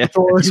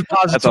 Suppository.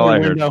 That's all I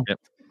heard. Window, Yep.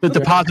 the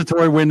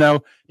depository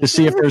window to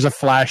see if there's a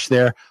flash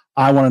there.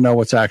 I want to know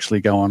what's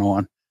actually going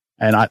on,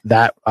 and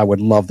I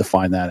would love to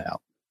find that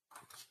out.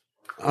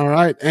 All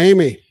right,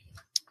 Amy.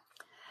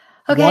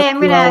 Okay, what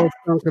I'm gonna.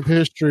 chunk of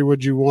history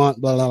would you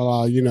want? Blah blah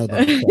blah. You know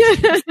that.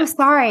 I'm so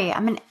sorry.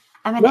 I'm an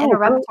No,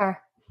 interrupter.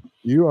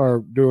 You are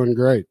doing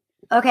great.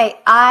 Okay,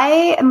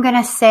 I am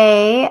gonna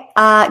say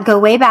go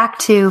way back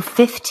to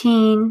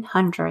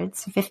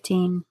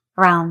 1500s,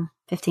 around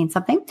 15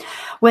 something,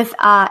 with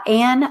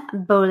Anne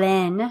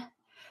Boleyn,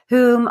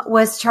 whom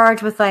was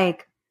charged with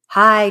like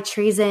high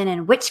treason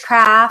and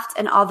witchcraft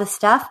and all this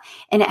stuff,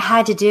 and it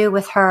had to do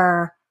with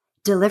her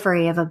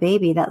delivery of a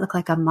baby that looked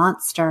like a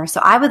monster. So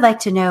I would like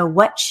to know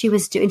what she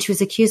was doing. She was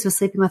accused of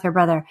sleeping with her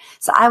brother.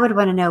 So I would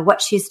want to know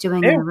what she's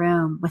doing in the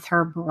room with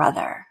her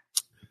brother.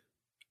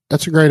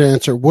 That's a great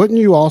answer. Wouldn't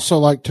you also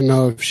like to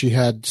know if she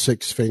had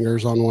 6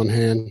 fingers on one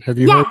hand? Have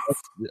you heard?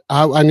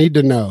 I need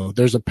to know.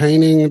 There's a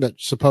painting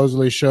that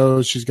supposedly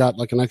shows she's got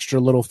like an extra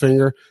little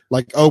finger.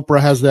 Like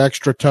Oprah has the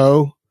extra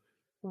toe.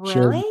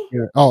 Really?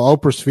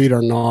 Oprah's feet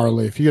are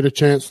gnarly. If you get a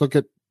chance,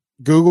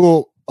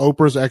 Google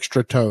Oprah's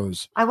extra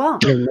toes. I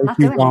won't. It'll make Not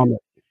you doing vomit.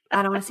 it.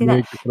 I don't want to see that.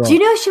 Make you throw Do you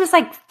know she was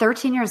like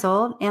 13 years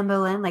old, Anne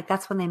Boleyn? Like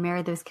that's when they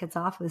married those kids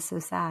off. It was so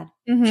sad.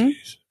 Mm-hmm.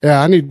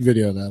 Yeah, I need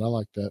video of that. I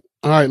like that.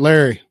 All right,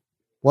 Larry,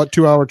 what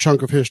 2-hour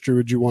chunk of history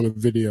would you want a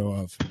video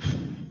of?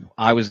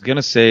 I was going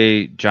to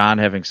say John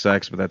having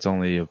sex, but that's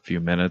only a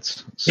few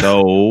minutes.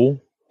 So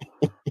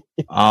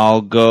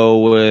I'll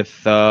go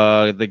with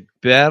the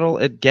battle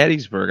at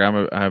Gettysburg.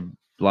 A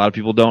lot of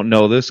people don't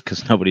know this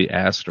because nobody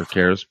asked or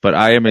cares, but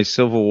I am a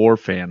Civil War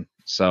fan.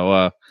 So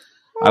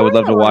I would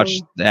love to watch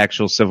the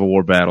actual Civil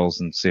War battles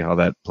and see how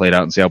that played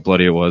out and see how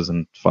bloody it was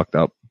and fucked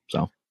up.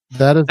 So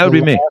that would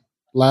be me.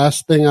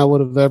 Last thing I would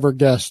have ever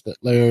guessed that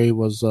Larry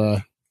was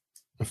a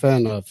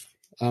fan of.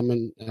 I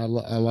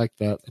like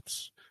that. I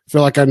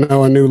feel like I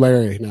know a new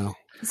Larry now.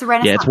 It's a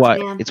Renaissance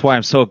man. It's why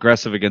I'm so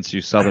aggressive against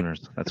you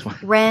Southerners. That's why.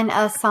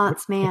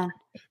 Renaissance man.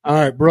 All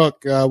right,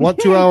 Brooke, what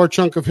 2-hour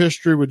chunk of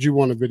history would you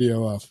want a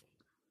video of?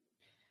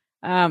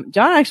 John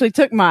actually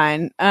took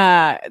mine,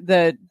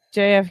 the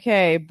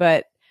JFK,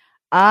 but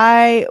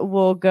I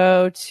will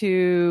go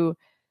to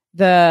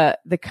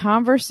the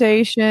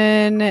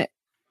conversation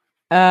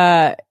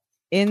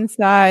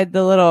inside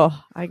the little,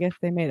 I guess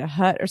they made a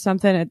hut or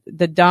something at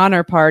the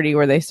Donner Party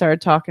where they started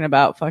talking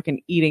about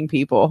fucking eating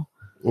people.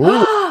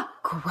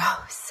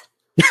 Gross.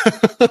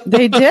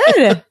 They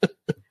did.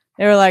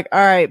 They were like,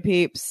 all right,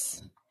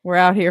 peeps, we're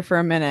out here for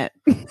a minute.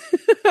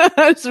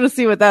 I just want to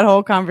see what that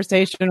whole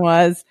conversation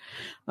was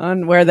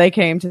on where they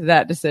came to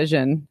that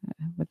decision.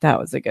 But that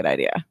was a good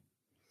idea.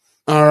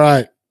 All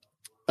right.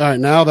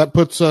 Now that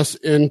puts us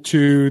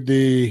into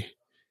the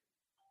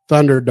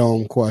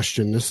Thunderdome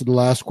question. This is the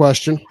last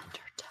question.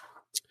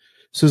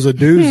 This is a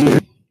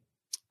doozy.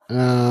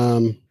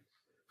 All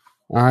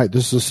right.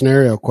 This is a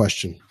scenario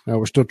question.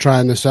 We're still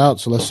trying this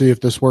out, so let's see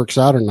if this works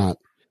out or not.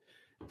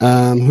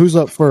 Who's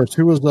up first?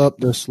 Who was up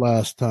this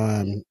last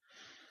time?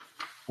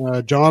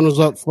 John was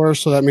up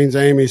first, so that means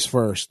Amy's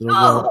first.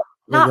 Not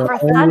for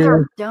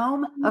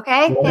Thunderdome.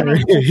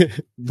 Okay.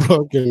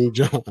 Brooke and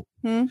John.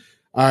 All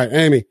right,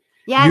 Amy.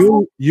 Yes.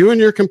 You and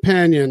your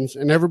companions,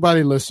 and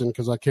everybody listen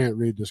because I can't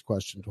read this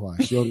question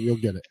twice. You'll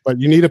get it. But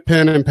you need a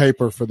pen and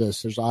paper for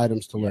this. There's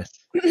items to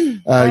list.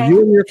 You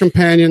and your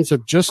companions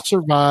have just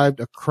survived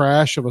a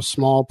crash of a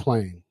small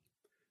plane.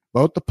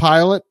 Both the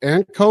pilot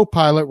and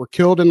co-pilot were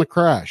killed in the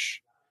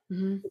crash.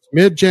 Mm-hmm. It's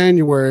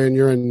mid-January, and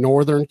you're in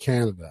northern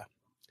Canada.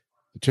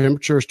 The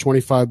temperature is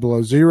 25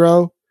 below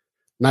zero.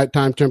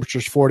 Nighttime temperature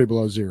is 40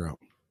 below zero.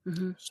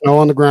 Mm-hmm. Snow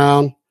on the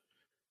ground.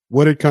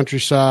 wooded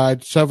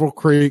countryside, several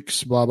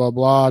creeks, blah, blah,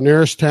 blah.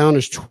 Nearest town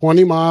is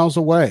 20 miles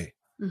away.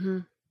 Mm-hmm.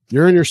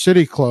 You're in your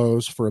city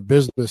clothes for a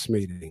business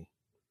meeting.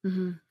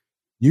 Mm-hmm.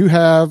 You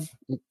have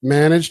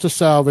managed to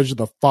salvage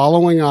the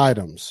following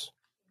items.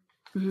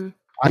 Mm-hmm.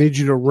 I need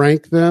you to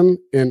rank them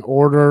in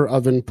order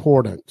of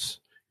importance.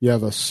 You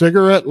have a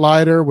cigarette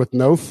lighter with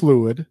no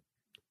fluid,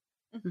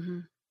 Mm-hmm.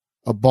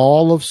 a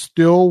ball of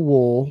steel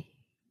wool,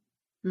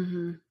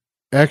 Mm-hmm.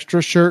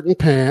 extra shirt and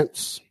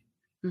pants,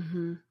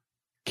 Mm-hmm.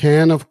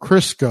 can of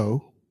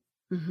Crisco,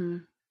 Mm-hmm.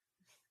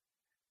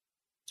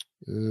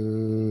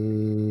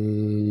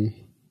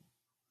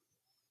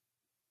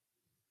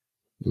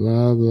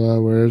 Blah, blah.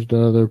 Where's the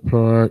other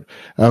part?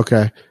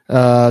 Okay.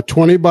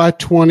 20 by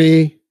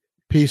 20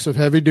 piece of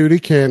heavy duty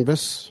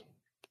canvas,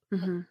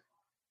 Mm-hmm.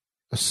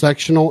 a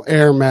sectional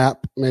air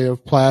map made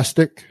of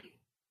plastic.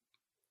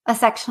 A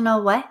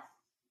sectional what?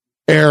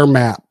 Air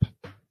map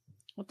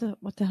What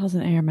the hell's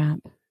an air map?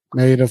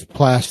 made of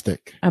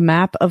plastic, A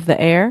map of the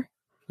air?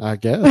 I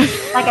guess.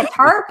 Like a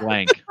tarp?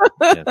 Blank.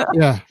 Yeah.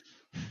 Yeah.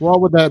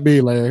 What would that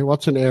be, Larry?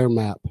 What's an air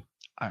map?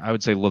 I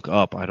would say look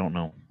up. I don't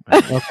know.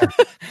 Okay.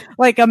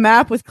 Like a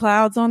map with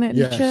clouds on it and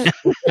Yes. shit?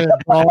 A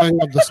drawing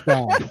of the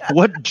sky.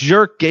 What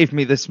jerk gave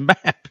me this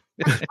map?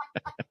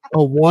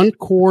 A 1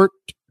 quart,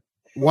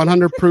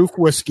 100 proof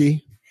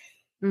whiskey,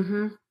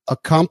 Mm-hmm. a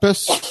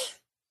compass,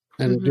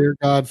 and Mhm. dear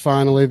God,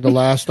 finally, the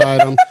last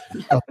item,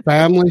 a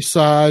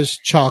family-sized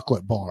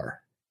chocolate bar.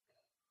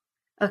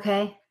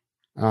 Okay.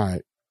 All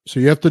right. So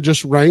you have to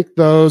just rank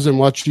those and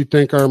what you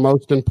think are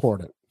most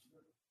important.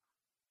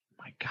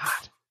 My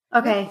God.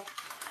 Okay.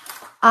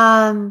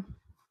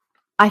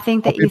 I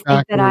think that I'll be you think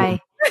back that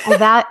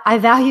in I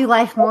value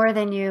life more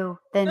than you.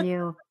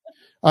 All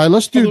right,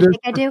 let's Than do you this.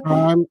 think I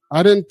do?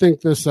 I didn't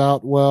think this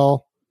out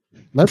well.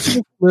 Let's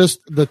just list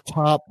the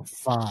top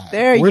 5.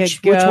 There you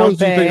Which go, ones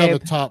do you think are the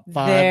babe. top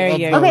 5? There of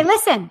you those? go. Okay,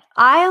 listen.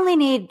 I only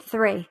need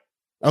 3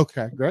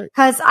 Okay, great.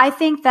 because I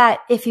think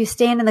that if you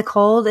stand in the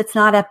cold, it's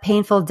not a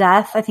painful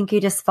death. I think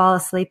you just fall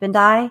asleep and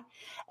die.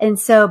 And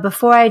so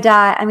before I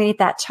die, I'm going to eat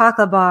that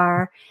chocolate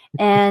bar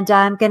and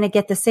I'm going to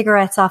get the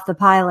cigarettes off the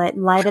pilot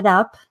and light it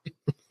up.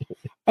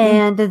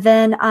 And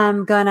then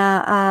I'm going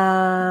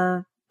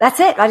to, that's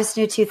it. I just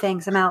do 2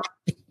 things. I'm out.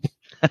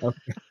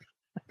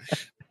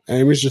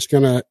 Amy's just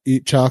going to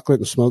eat chocolate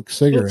and smoke a Eat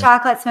cigarette.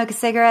 chocolate, smoke a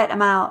cigarette.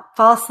 I'm out.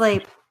 Fall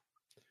asleep.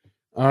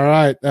 All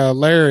right,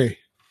 Larry,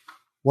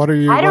 what are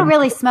you? I don't what-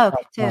 really smoke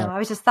too. Five. I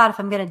was just thought if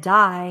I'm going to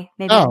die,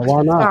 maybe Oh, I why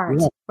should not? start.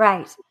 Yeah.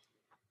 Right.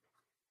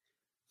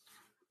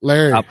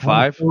 Larry, Top 5?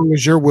 How strong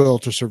is your will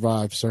to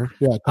survive, sir?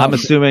 Yeah, I'm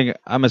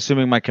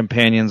assuming my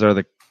companions are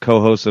the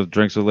co-hosts of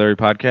Drinks with Larry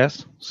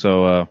podcast.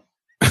 So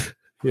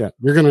yeah,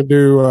 you're gonna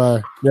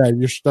do.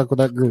 You're stuck with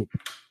that group.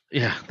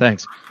 yeah,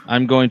 thanks.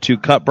 I'm going to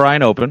cut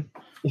Brian open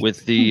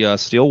with the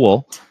steel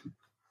wool,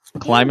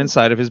 climb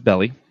inside of his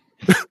belly.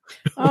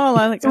 Oh,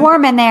 I like It's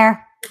warm in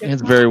there.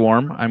 It's very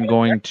warm. I'm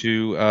going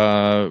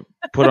to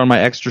put on my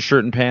extra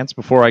shirt and pants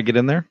before I get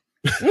in there.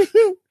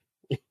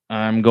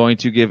 I'm going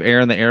to give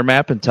Aaron the air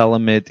map and tell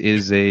him it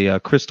is a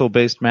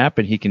crystal-based map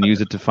and he can use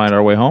it to find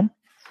our way home.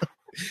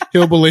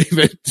 He'll believe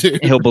it too.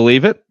 He'll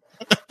believe it.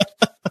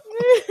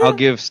 I'll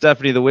give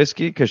Stephanie the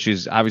whiskey because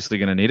she's obviously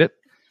going to need it.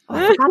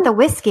 Not the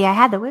whiskey. I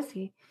had the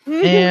whiskey.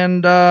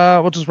 And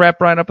we'll just wrap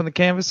Brian up in the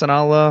canvas and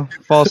I'll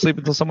fall asleep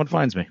until someone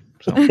finds me.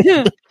 So.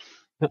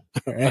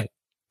 All right,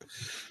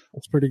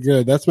 that's pretty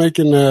good. That's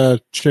making a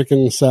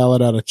chicken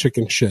salad out of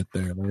chicken shit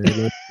there, Larry.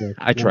 That's good.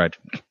 I tried.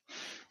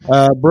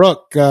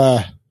 Brooke,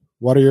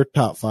 what are your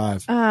top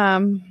 5? I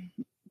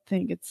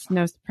think it's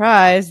no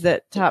surprise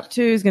that top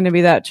 2 is going to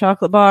be that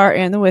chocolate bar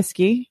and the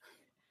whiskey.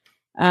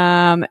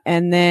 And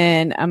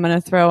then I'm going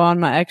to throw on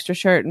my extra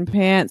shirt and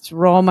pants,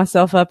 roll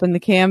myself up in the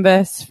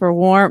canvas for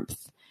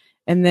warmth,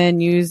 and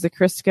then use the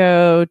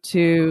Crisco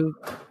to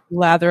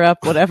lather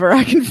up whatever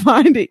I can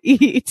find to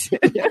eat.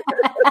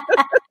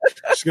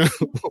 Just gonna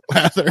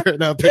lather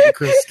it up in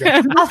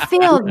Crisco. A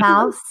field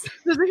mouse.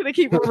 Just going to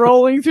keep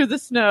rolling through the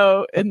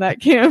snow in that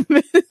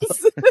canvas.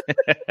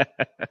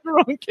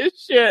 Drunk as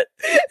shit.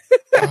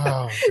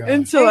 Oh, God.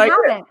 Until There you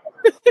I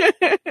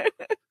have it.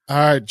 All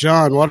right,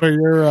 John, what are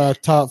your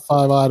top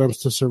 5 items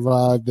to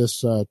survive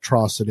this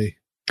atrocity?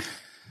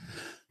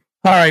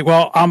 All right.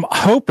 Well,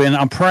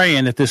 I'm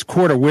praying that this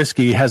quart of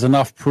whiskey has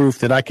enough proof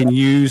that I can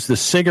use the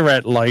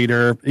cigarette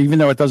lighter, even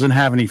though it doesn't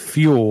have any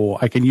fuel.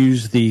 I can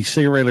use the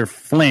cigarette lighter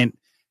flint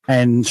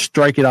and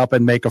strike it up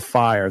and make a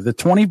fire. The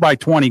 20 by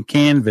 20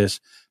 canvas,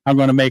 I'm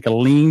going to make a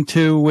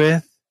lean-to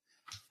with.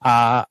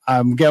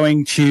 I'm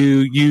going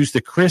to use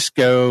the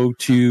Crisco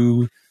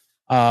to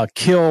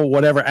kill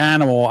whatever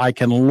animal I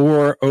can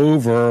lure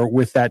over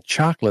with that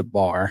chocolate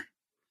bar.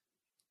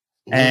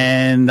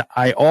 And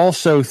I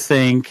also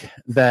think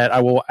that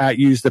I will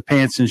use the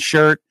pants and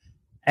shirt.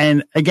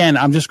 And again,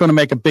 I'm just going to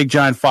make a big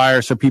giant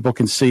fire so people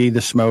can see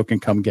the smoke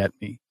and come get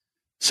me.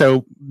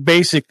 So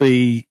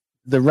basically,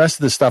 the rest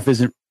of the stuff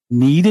isn't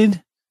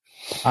needed.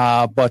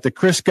 But the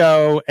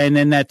Crisco and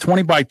then that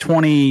 20 by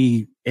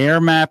 20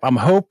 air map, I'm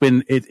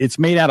hoping it's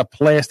made out of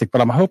plastic, but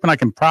I'm hoping I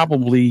can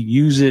probably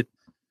use it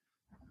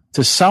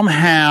to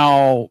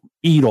somehow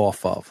eat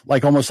off of,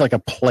 like almost like a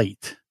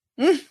plate.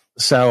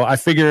 So I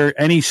figure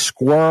any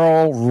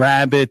squirrel,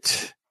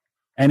 rabbit,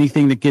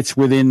 anything that gets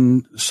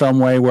within some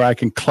way where I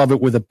can club it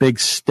with a big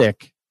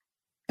stick,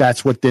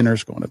 that's what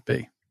dinner's going to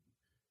be.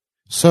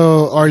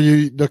 So are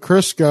you the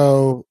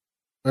Crisco?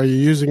 Are you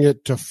using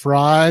it to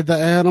fry the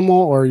animal,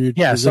 or are you?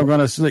 Yes, I'm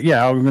going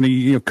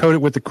to coat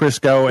it with the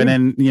Crisco, and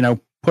then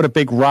put a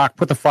big rock,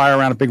 put the fire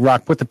around a big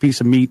rock, put the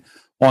piece of meat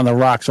on the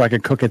rock so I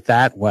can cook it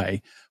that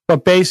way.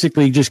 But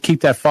basically, just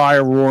keep that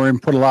fire roaring,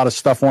 put a lot of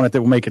stuff on it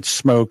that will make it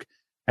smoke,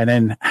 and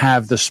then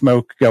have the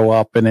smoke go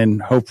up, and then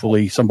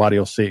hopefully somebody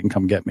will see it and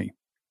come get me.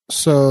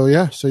 So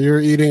you're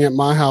eating at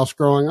my house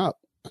growing up.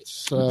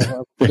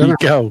 There you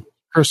go.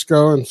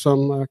 Crisco and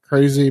some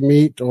crazy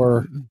meat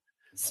or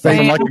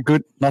nothing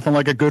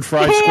like a good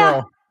fried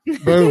squirrel.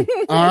 Boom.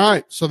 All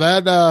right. So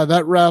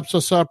that wraps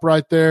us up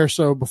right there.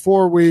 So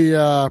before we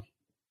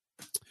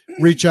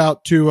reach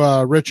out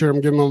to Richard,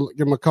 I'm give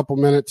him a couple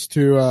minutes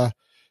to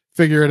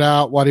figure it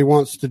out, what he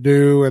wants to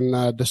do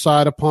and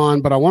decide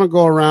upon. But I want to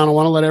go around. I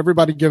want to let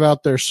everybody give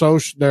out their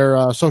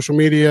social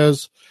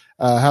medias,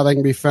 how they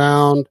can be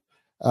found,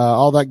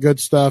 all that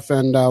good stuff.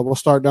 And we'll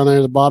start down there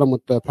at the bottom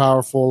with the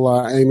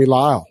powerful Amy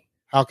Lyle.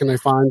 How can they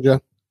find you?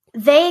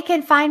 They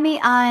can find me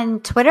on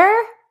Twitter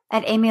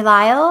at Amy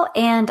Lyle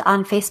and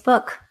on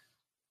Facebook,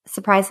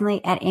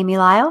 surprisingly, at Amy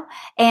Lyle,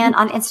 and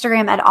on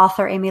Instagram at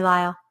author Amy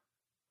Lyle.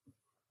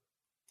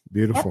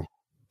 Beautiful. Yep.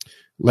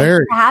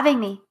 Larry. Thanks for having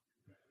me.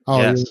 Oh,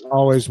 yes. You're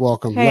always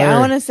welcome. Hey, Larry. I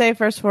want to say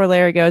first before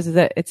Larry goes is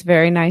that it's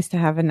very nice to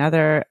have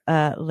another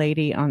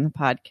lady on the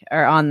podcast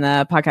or on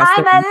the podcast.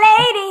 I'm a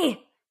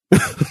lady.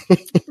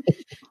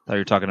 Oh,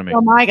 you're talking to me.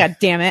 Oh my God,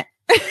 damn it.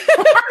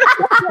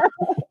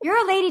 You're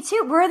a lady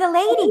too. We're the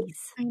ladies.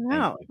 I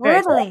know.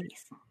 We're the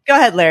ladies. Go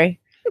ahead, Larry.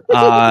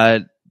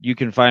 You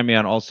can find me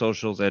on all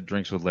socials at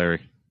Drinks with Larry.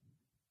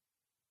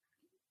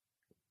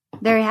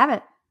 There you have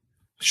it.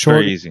 Short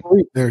Very easy.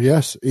 There,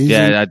 yes. Easy.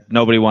 Yeah,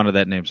 nobody wanted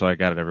that name, so I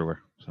got it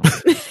everywhere. So.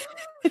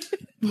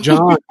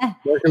 John,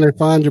 where can they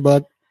find you,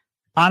 bud?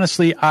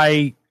 Honestly,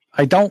 I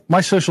don't.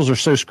 My socials are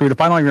so screwed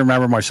up. I don't even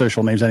remember my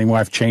social names anymore.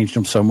 I've changed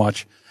them so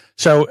much.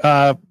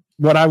 So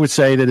what I would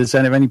say that is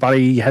that if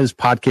anybody has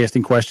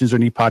podcasting questions or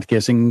need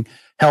podcasting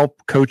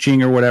help,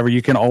 coaching, or whatever,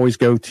 you can always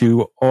go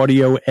to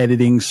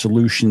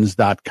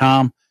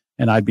audioeditingsolutions.com,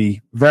 and I'd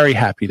be very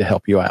happy to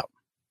help you out.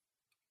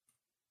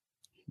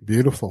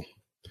 Beautiful.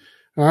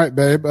 All right,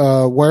 babe.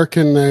 Where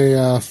can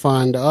they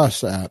find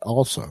us at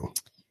also?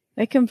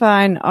 They can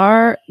find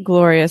our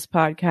glorious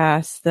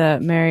podcast, the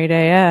Married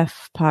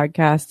AF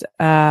podcast,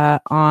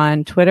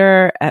 on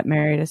Twitter at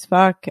Married as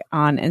Fuck,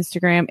 on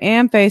Instagram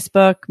and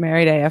Facebook,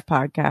 Married AF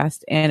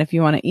Podcast. And if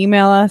you want to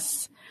email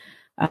us,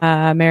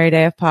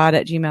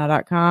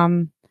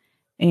 marriedafpod@gmail.com.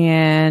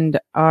 And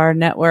our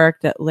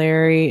network that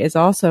Larry is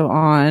also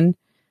on,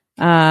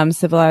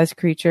 Civilized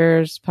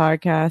Creatures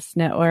Podcast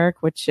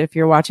Network, which if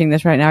you're watching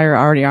this right now, you're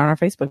already on our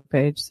Facebook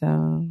page.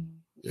 So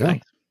Yeah.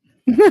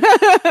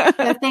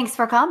 So thanks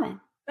for coming.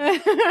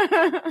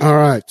 All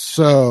right.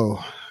 So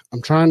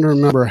I'm trying to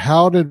remember.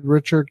 How did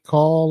Richard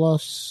call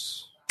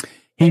us?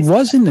 He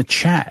was in the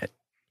chat,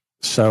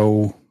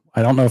 so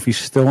I don't know if he's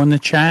still in the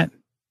chat.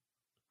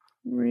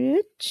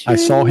 Richard. I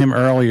saw him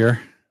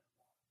earlier.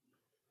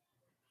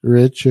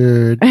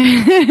 Richard.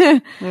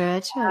 Richard.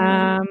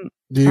 I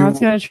was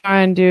going to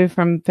try and do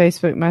from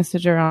Facebook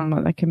Messenger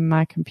on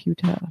my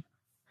computer.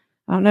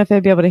 I don't know if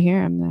they'd be able to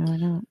hear him though or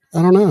not.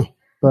 I don't know.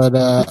 But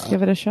Let's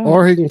give it a shot.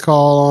 or he can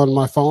call on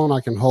my phone.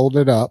 I can hold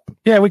it up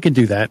Yeah, we can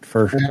do that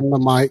for. and the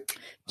mic.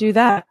 Do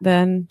that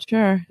then.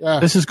 Sure. Yeah.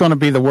 This is going to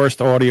be the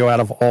worst audio out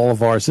of all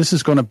of ours. This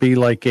is going to be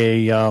like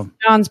a.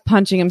 John's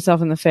punching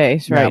himself in the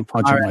face, right? I'm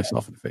punching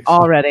myself in the face.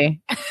 Already.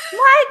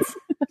 What?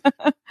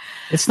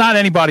 It's not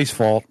anybody's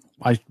fault.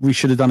 We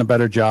should have done a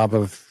better job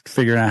of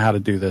figuring out how to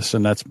do this,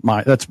 and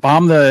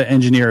I'm the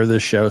engineer of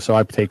this show, so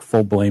I take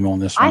full blame on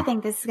this one. I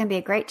think this is going to be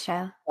a great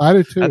show. I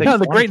do too. No,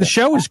 the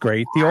show is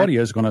great. The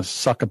audio is going to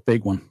suck a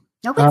big one.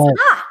 No, it's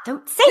not.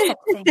 Don't say such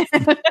things.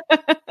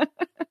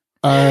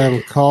 I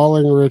am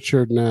calling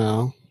Richard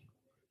now,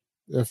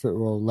 if it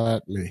will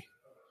let me.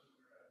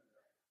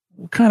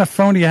 What kind of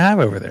phone do you have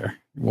over there?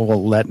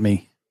 Will let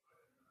me.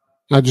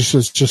 I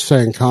just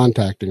saying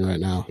contacting right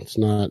now. It's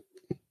not.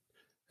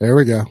 There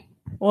we go.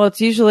 Well,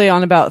 it's usually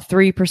on about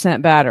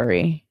 3%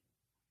 battery.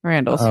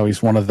 Randall's. Oh,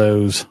 he's one of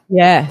those.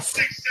 Yes.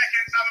 6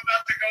 seconds, I'm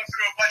about to go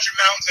through a bunch of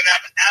mountains and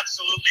have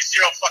absolutely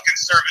zero fucking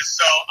service.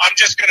 So I'm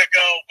just going to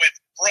go with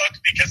Brooke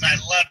because I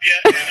love you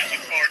and I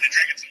look forward to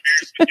drinking some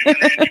beers with you and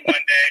Randy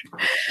one day.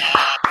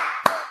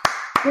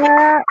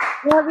 Yeah.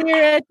 Love you,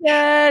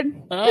 Richard.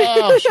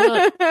 Oh,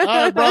 shit. All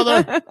right,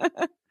 brother.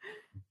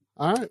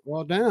 All right.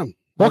 Well, damn.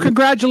 Well,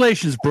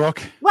 congratulations,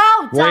 Brooke.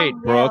 Well done, Great,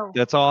 Brooke. Will.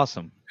 That's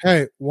awesome.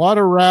 Hey, what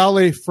a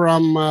rally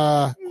from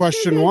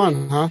question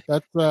one, huh?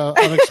 That's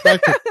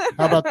unexpected.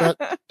 How about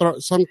that?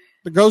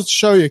 It goes to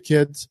show you,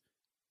 kids,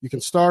 you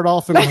can start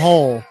off in a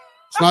hole.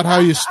 It's not how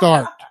you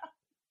start.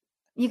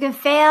 You can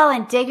fail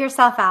and dig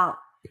yourself out.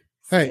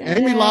 Hey,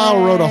 Amy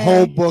Lyle wrote a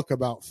whole book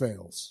about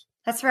fails.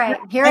 That's right.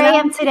 Here I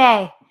am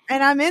today.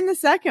 And I'm in the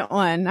second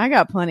one. I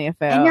got plenty of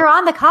felt. And you're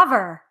on the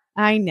cover.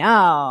 I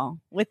know.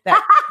 With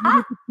that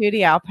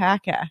cutie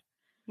alpaca.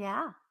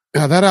 Yeah.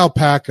 Yeah, that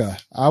alpaca,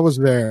 I was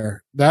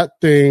there. That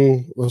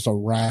thing was a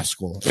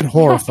rascal. It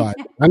horrified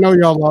me. I know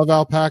y'all love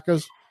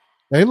alpacas.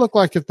 They look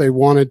like if they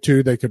wanted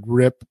to, they could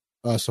rip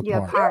us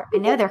apart. I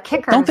know they're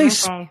kickers. Don't they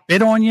aren't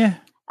spit on you?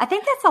 I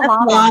think that's a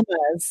llama.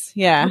 Llamas.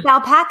 Yeah. The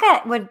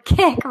alpaca would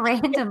kick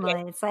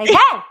randomly. It's like,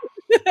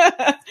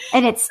 hey!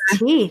 And its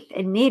teeth,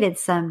 it needed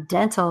some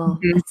dental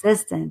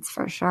assistance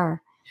for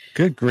sure.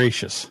 Good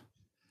gracious.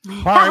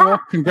 All right,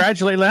 well,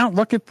 congratulations.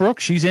 Look at Brooke.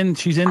 She's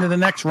into the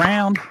next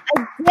round.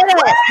 I did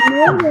it.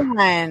 Another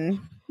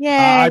one. Yay.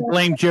 I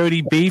blame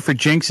Jody B for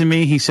jinxing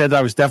me. He said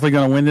I was definitely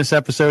going to win this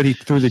episode. He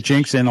threw the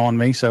jinx in on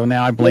me, so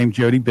now I blame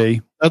Jody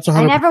B. That's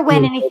I never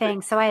win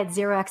anything, so I had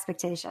zero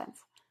expectations.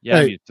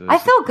 Yeah, Hey, I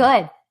feel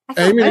good.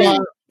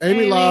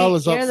 Amy Lyle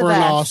is up you're the for an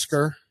best.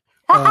 Oscar.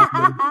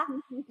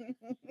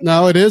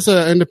 No, it is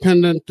an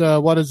independent.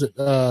 What is it?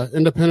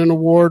 Independent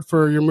award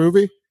for your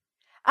movie.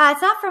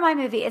 It's not for my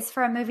movie. It's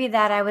for a movie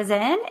that I was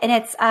in, and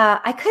it's.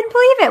 I couldn't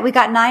believe it. We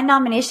got 9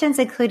 nominations,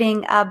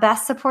 including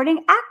Best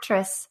Supporting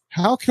Actress.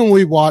 How can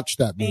we watch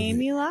that movie?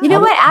 Amy Lyle. You know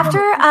what?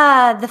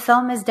 After the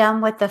film is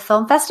done with the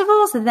film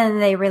festivals, then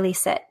they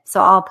release it.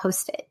 So I'll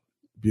post it.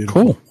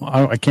 Beautiful. Cool.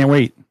 I can't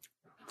wait.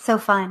 So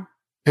fun.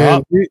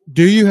 And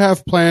do you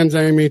have plans,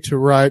 Amy, to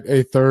write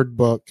a third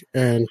book?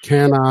 And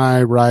can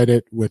I write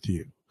it with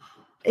you?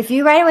 If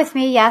you write it with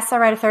me, yes, I'll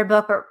write a third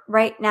book. But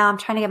right now, I'm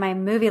trying to get my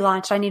movie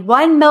launched. I need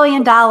 $1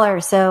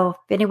 million. So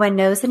if anyone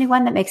knows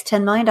anyone that makes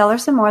 $10 million or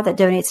more that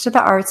donates to the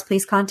arts,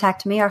 please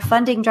contact me. Our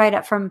funding dried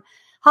up from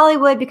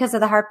Hollywood because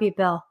of the heartbeat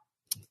bill.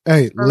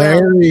 Hey,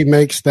 Larry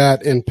makes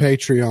that in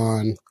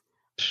Patreon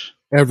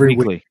every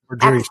Weekly. week. For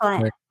drinks.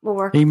 Excellent. We'll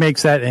work. He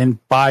makes that in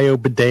bio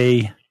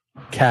bidet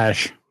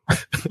cash.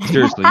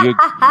 Seriously,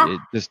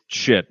 just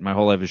shit. My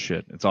whole life is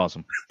shit. It's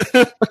awesome.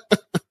 All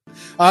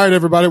right,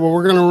 everybody. Well,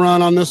 we're going to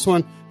run on this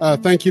one.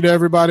 Thank you to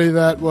everybody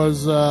that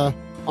was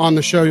on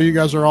the show. You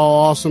guys are all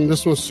awesome.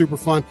 This was super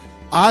fun.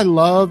 I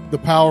love the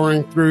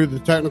powering through the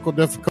technical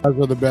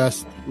difficulties are the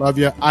best. Love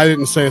you. I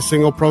didn't say a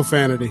single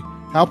profanity.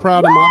 How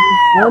proud am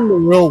I? I'm the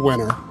real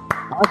winner.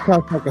 I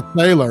talk like a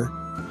sailor.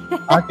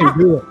 I can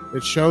do it.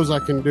 It shows I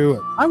can do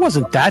it. I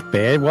wasn't that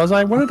bad, was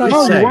I? What did I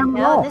No, say? you weren't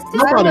at all. this is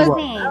Nobody amazing.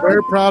 was.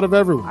 Very proud of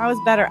everyone. I was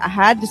better. I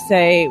had to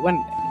say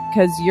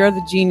because you're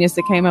the genius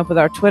that came up with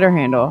our Twitter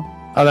handle.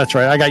 Oh, that's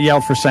right. I got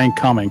yelled for saying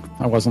coming.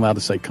 I wasn't allowed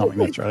to say coming.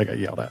 That's right. I got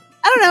yelled at.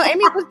 I don't know.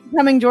 Amy was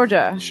Cumming,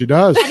 Georgia. She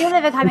does. I do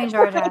live in Cumming,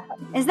 Georgia.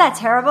 Isn't that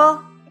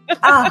terrible?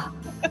 Oh,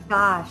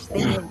 gosh.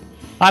 Thank you.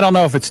 I don't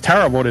know if it's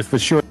terrible, but for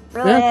sure.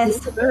 Really Yeah, is.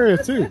 good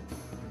area too.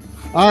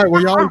 All right.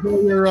 Well, y'all enjoy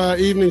your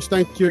evenings.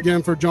 Thank you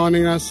again for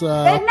joining us. Good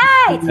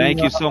night.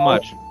 Thank you so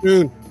much.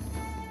 Soon.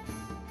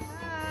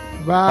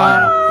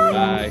 Bye.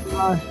 Bye.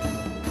 Bye.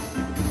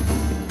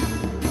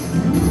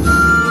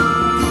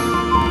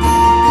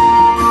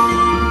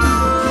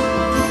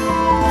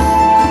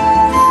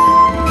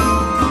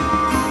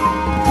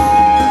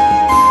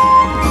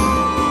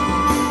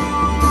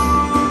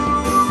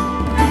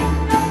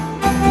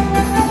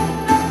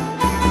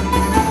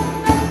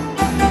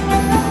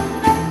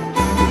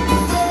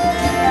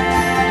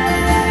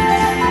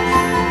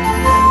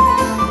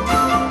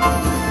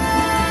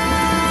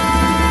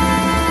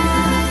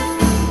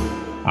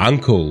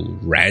 Uncle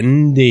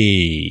Randy,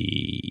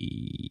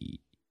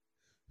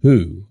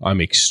 who,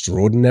 I'm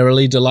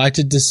extraordinarily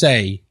delighted to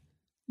say,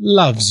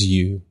 loves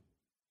you.